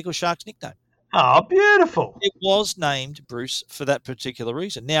mechanical shark's nickname. Oh, beautiful. It was named Bruce for that particular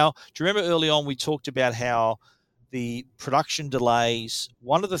reason. Now, do you remember early on we talked about how the production delays,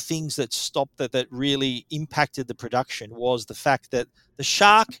 one of the things that stopped that really impacted the production was the fact that the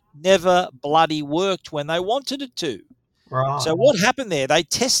shark never bloody worked when they wanted it to. Right. So what happened there? They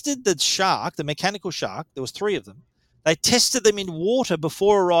tested the shark, the mechanical shark. There was 3 of them. They tested them in water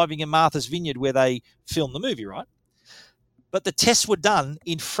before arriving in Martha's Vineyard where they filmed the movie, right? But the tests were done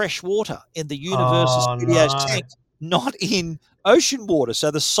in fresh water in the Universal Studios tank, not in ocean water.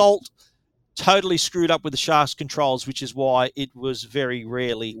 So the salt totally screwed up with the shark's controls, which is why it was very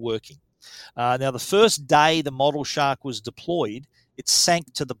rarely working. Now, the first day the model shark was deployed, it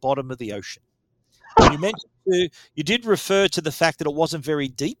sank to the bottom of the ocean. And you did refer to the fact that it wasn't very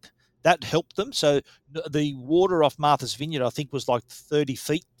deep. That helped them. So the water off Martha's Vineyard, I think, was like 30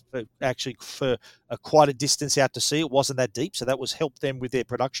 feet, for quite a distance out to sea. It wasn't that deep, so that was helped them with their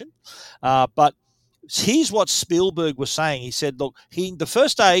production. But here's what Spielberg was saying. He said, look, the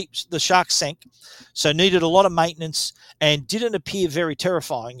first day the shark sank, so needed a lot of maintenance and didn't appear very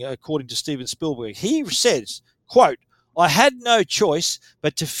terrifying, according to Steven Spielberg. He says, quote, I had no choice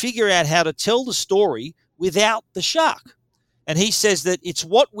but to figure out how to tell the story without the shark. And he says that it's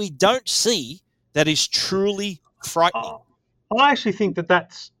what we don't see that is truly frightening. I actually think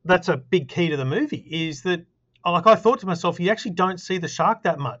that's a big key to the movie, is that, like, I thought to myself, you actually don't see the shark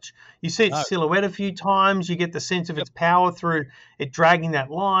that much. You see its silhouette a few times. You get the sense of its power through it dragging that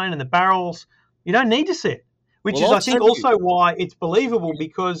line and the barrels. You don't need to see it, which is, I think, also why it's believable,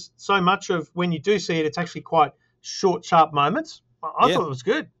 because so much of when you do see it, it's actually quite short, sharp moments. I thought it was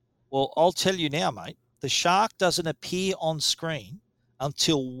good. Well, I'll tell you now, mate, the shark doesn't appear on screen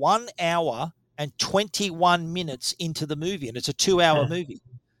until 1 hour and 21 minutes into the movie, and it's a 2-hour movie.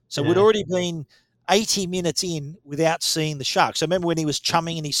 So we'd already been 80 minutes in without seeing the shark. So remember when he was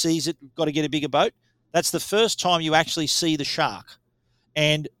chumming and he sees it, got to get a bigger boat? That's the first time you actually see the shark.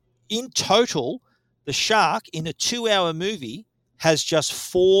 And in total, the shark in a 2-hour movie has just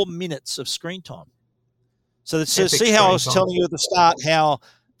 4 minutes of screen time. So see how I was telling you at the start how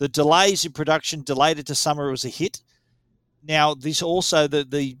the delays in production delayed it to summer, it was a hit. Now, this also, the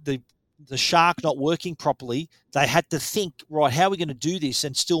shark not working properly, they had to think, right, how are we going to do this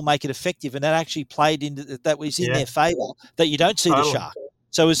and still make it effective? And that actually played into that was in their favour, that you don't see the shark.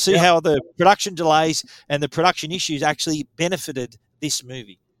 So we see how the production delays and the production issues actually benefited this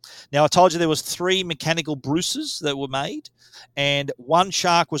movie. Now, I told you there was 3 mechanical Bruces that were made, and 1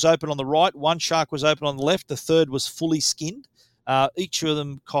 shark was open on the right, 1 shark was open on the left, the third was fully skinned. Each of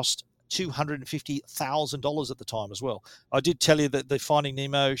them cost $250,000 at the time as well. I did tell you that the Finding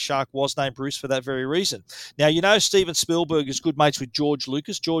Nemo shark was named Bruce for that very reason. Now, you know Steven Spielberg is good mates with George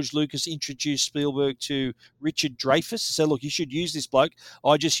Lucas. George Lucas introduced Spielberg to Richard Dreyfuss. He said, look, you should use this bloke.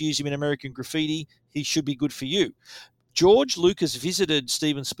 I just use him in American Graffiti. He should be good for you. George Lucas visited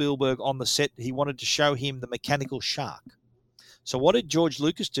Steven Spielberg on the set. He wanted to show him the mechanical shark. So what did George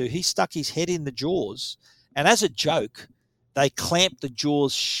Lucas do? He stuck his head in the jaws, and as a joke, they clamped the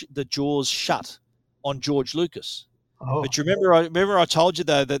jaws shut on George Lucas. Oh. But you remember I told you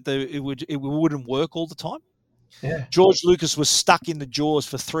though that it wouldn't work all the time. Yeah. George Lucas was stuck in the jaws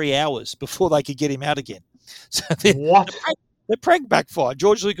for 3 hours before they could get him out again. So the prank backfired.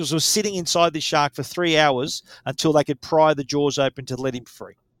 George Lucas was sitting inside the shark for 3 hours until they could pry the jaws open to let him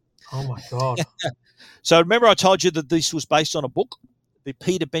free. Oh my God! So remember I told you that this was based on a book, the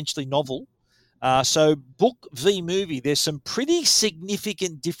Peter Benchley novel. So book v movie, there's some pretty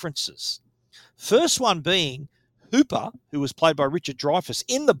significant differences. First one being Hooper, who was played by Richard Dreyfuss,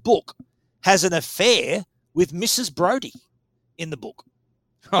 in the book has an affair with Mrs. Brody in the book.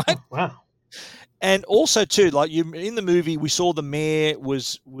 Right? Oh, wow. And also, too, like in the movie, we saw the mayor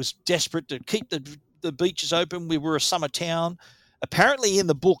was desperate to keep the beaches open. We were a summer town. Apparently in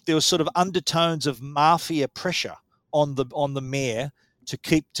the book, there was sort of undertones of mafia pressure on the mayor to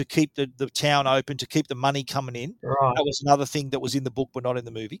keep the town open, to keep the money coming in. Right. That was another thing that was in the book but not in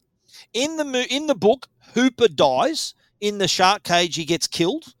the movie. In the book, Hooper dies. In the shark cage, he gets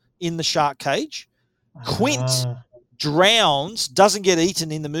killed in the shark cage. Quint drowns, doesn't get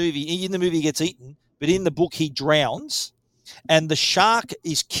eaten in the movie. In the movie, he gets eaten, but in the book, he drowns. And the shark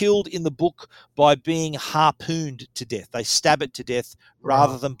is killed in the book by being harpooned to death. They stab it to death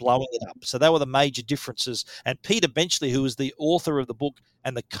rather than blowing it up. So that were the major differences. And Peter Benchley, who was the author of the book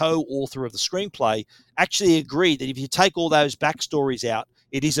and the co-author of the screenplay, actually agreed that if you take all those backstories out,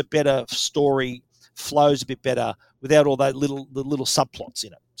 it is a better story flows a bit better without all the little subplots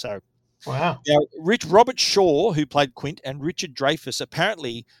in it. So wow. Now, Robert Shaw, who played Quint, and Richard Dreyfuss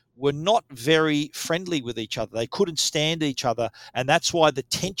apparently were not very friendly with each other. They couldn't stand each other, and that's why the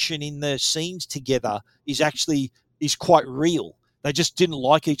tension in the scenes together is quite real. They just didn't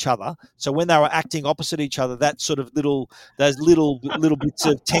like each other. So when they were acting opposite each other, that sort of those little bits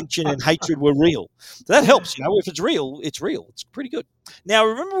of tension and hatred were real. So that helps, if it's real, it's real. It's pretty good. Now,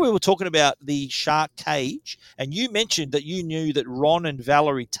 remember we were talking about the shark cage, and you mentioned that you knew that Ron and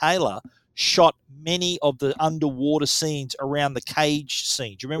Valerie Taylor shot many of the underwater scenes around the cage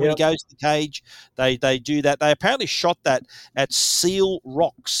scene. Do you remember when he goes to the cage? They do that. They apparently shot that at Seal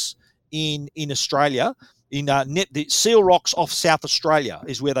Rocks in Australia. The Seal Rocks off South Australia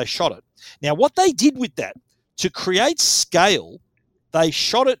is where they shot it. Now, what they did with that to create scale, they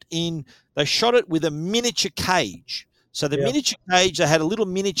shot it with a miniature cage. So the miniature cage, they had a little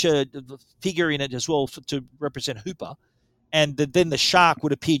miniature figure in it as well to represent Hooper, and then the shark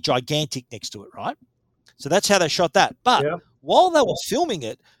would appear gigantic next to it, right? So that's how they shot that. But while they were filming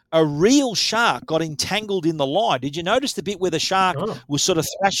it, a real shark got entangled in the line. Did you notice the bit where the shark was sort of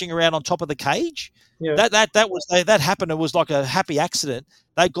thrashing around on top of the cage? Yeah. That happened. It was like a happy accident.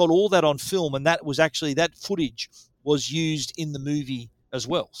 They got all that on film, and that footage was used in the movie as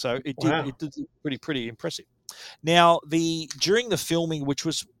well. So it did pretty impressive. Now, during the filming, which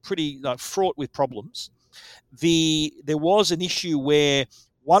was pretty fraught with problems, there was an issue where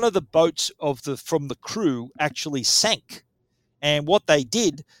one of the boats from the crew actually sank, and what they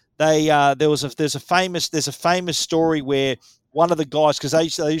did, there's a famous story where one of the guys, because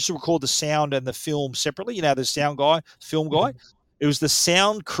they used to record the sound and the film separately, the film guy. It was the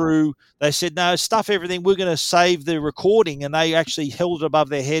sound crew. They said, no, stuff everything. We're going to save the recording. And they actually held it above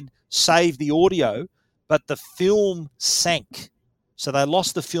their head, saved the audio, but the film sank. So they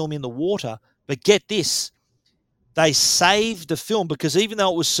lost the film in the water. But get this, they saved the film because even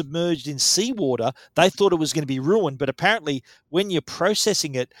though it was submerged in seawater, they thought it was going to be ruined. But apparently when you're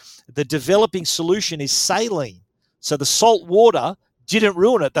processing it, the developing solution is saline. So the salt water didn't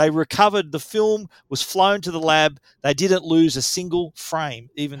ruin it. They recovered the film, was flown to the lab. They didn't lose a single frame,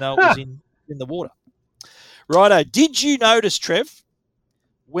 even though it was in the water. Righto. Did you notice, Trev,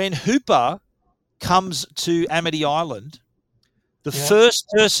 when Hooper comes to Amity Island, the first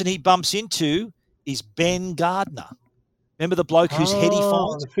person he bumps into is Ben Gardner. Remember the bloke whose head he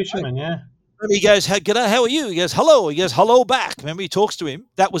finds? The fisherman, He goes, hey, g'day, how are you? He goes, hello. He goes, hello back. Remember, he talks to him.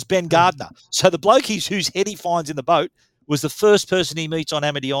 That was Ben Gardner. So the bloke whose head he finds in the boat was the first person he meets on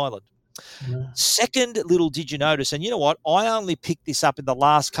Amity Island. Yeah. Second little did you notice, and you know what? I only picked this up in the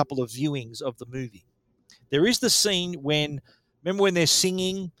last couple of viewings of the movie. There is the scene remember when they're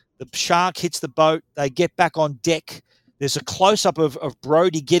singing, the shark hits the boat, they get back on deck. There's a close-up of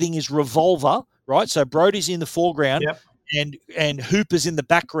Brody getting his revolver, right? So Brody's in the foreground and Hooper's in the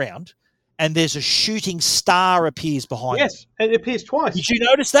background. And there's a shooting star appears behind him. Yes, it appears twice. Did you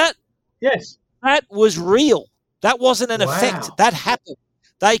notice that? Yes. That was real. That wasn't an effect. That happened.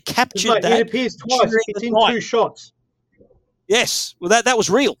 They captured that. It appears twice. It's in 2 shots. Yes. Well, that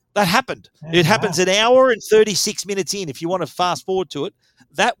was real. That happened. It happens an hour and 36 minutes in, if you want to fast forward to it.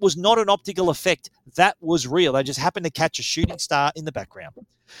 That was not an optical effect. That was real. They just happened to catch a shooting star in the background.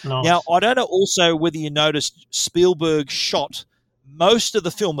 Nice. Now, I don't know also whether you noticed Spielberg shot most of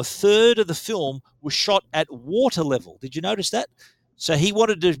the film, a third of the film was shot at water level. Did you notice that? So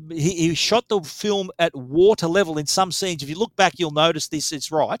he shot the film at water level in some scenes. If you look back, you'll notice this,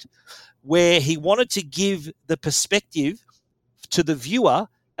 it's right, where he wanted to give the perspective to the viewer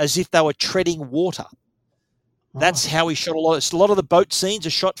as if they were treading water. That's how he shot a lot of the boat scenes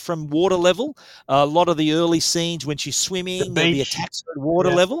are shot from water level. A lot of the early scenes when she's swimming, the attacks at water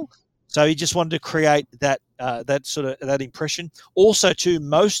level. So he just wanted to create that impression. Also, too,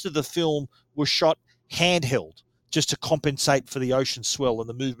 most of the film was shot handheld just to compensate for the ocean swell and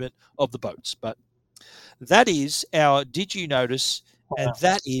the movement of the boats. But that is our Did You Notice? And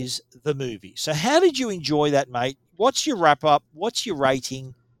that is the movie. So how did you enjoy that, mate? What's your wrap-up? What's your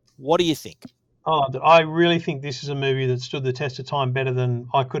rating? What do you think? Oh, I really think this is a movie that stood the test of time better than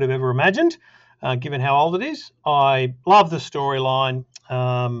I could have ever imagined, given how old it is. I love the storyline.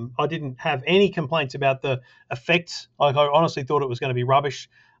 I didn't have any complaints about the effects. I honestly thought it was going to be rubbish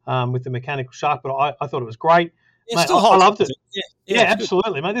with the mechanical shark, but I thought it was great. Mate, I loved it. Yeah,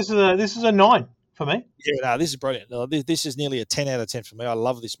 absolutely, mate. This is a 9 for me. Yeah, no, this is brilliant. This is nearly a 10 out of 10 for me. I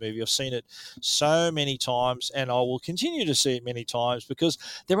love this movie. I've seen it so many times, and I will continue to see it many times because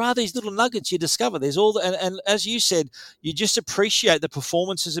there are these little nuggets you discover. There's and as you said, you just appreciate the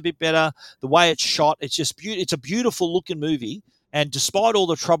performances a bit better, the way it's shot. It's just it's a beautiful looking movie. And despite all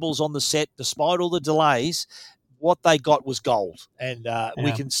the troubles on the set, despite all the delays, what they got was gold. And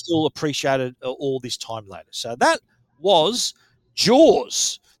we can still appreciate it all this time later. So that was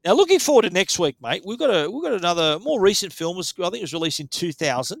Jaws. Now, looking forward to next week, mate. We've got another more recent film. I think it was released in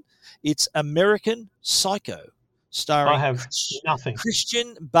 2000. It's American Psycho, starring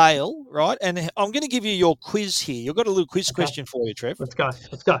Christian Bale, right? And I'm going to give you your quiz here. You've got a little quiz question for you, Trev. Let's go.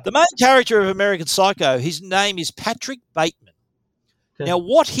 The main character of American Psycho, his name is Patrick Bateman. Okay. Now,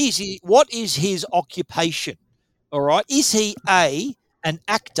 what is his occupation? All right. Is he A, an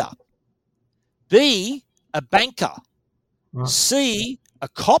actor, B, a banker, C, a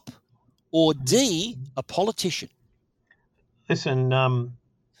cop, or D, a politician? Listen,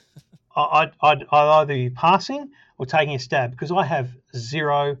 I'd either be passing or taking a stab because I have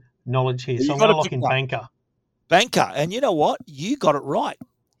zero knowledge here. So I'm going to look in banker. Banker. And you know what? You got it right.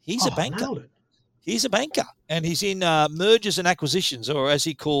 He's a banker. Nailed it. He's a banker, and he's in mergers and acquisitions, or as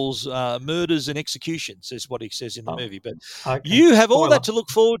he calls, murders and executions, is what he says in the movie. But you have all that to look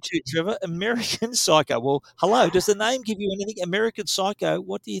forward to, Trevor. American Psycho. Well, hello. Does the name give you anything? American Psycho.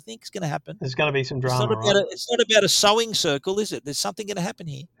 What do you think is going to happen? There's going to be some drama. It's not about a sewing circle, is it? There's something going to happen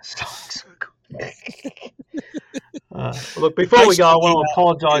here. Sewing circle. Look, before we go, I want to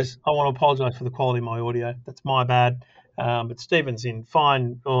apologise. I want to apologise for the quality of my audio. That's my bad. But Stephen's in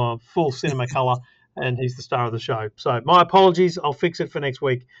fine, full cinema colour, and he's the star of the show. So my apologies. I'll fix it for next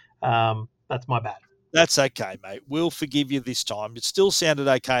week. That's my bad. That's okay, mate. We'll forgive you this time. It still sounded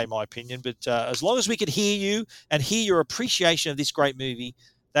okay, in my opinion. But as long as we could hear you and hear your appreciation of this great movie,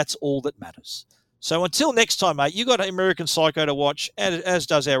 that's all that matters. So until next time, mate, you got American Psycho to watch, as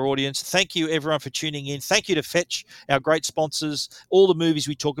does our audience. Thank you, everyone, for tuning in. Thank you to Fetch, our great sponsors. All the movies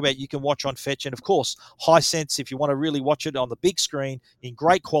we talk about, you can watch on Fetch. And, of course, Hisense, if you want to really watch it on the big screen in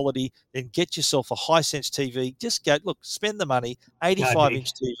great quality, then get yourself a Hisense TV. Just go, look, spend the money,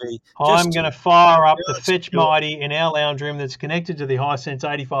 85-inch TV. I'm going to fire up the Fetch Mighty in our lounge room that's connected to the Hisense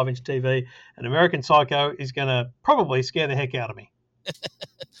 85-inch TV, and American Psycho is going to probably scare the heck out of me.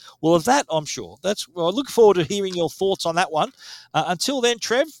 Well, of that, I'm sure. I look forward to hearing your thoughts on that one. Until then,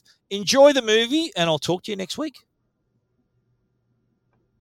 Trev, enjoy the movie, and I'll talk to you next week.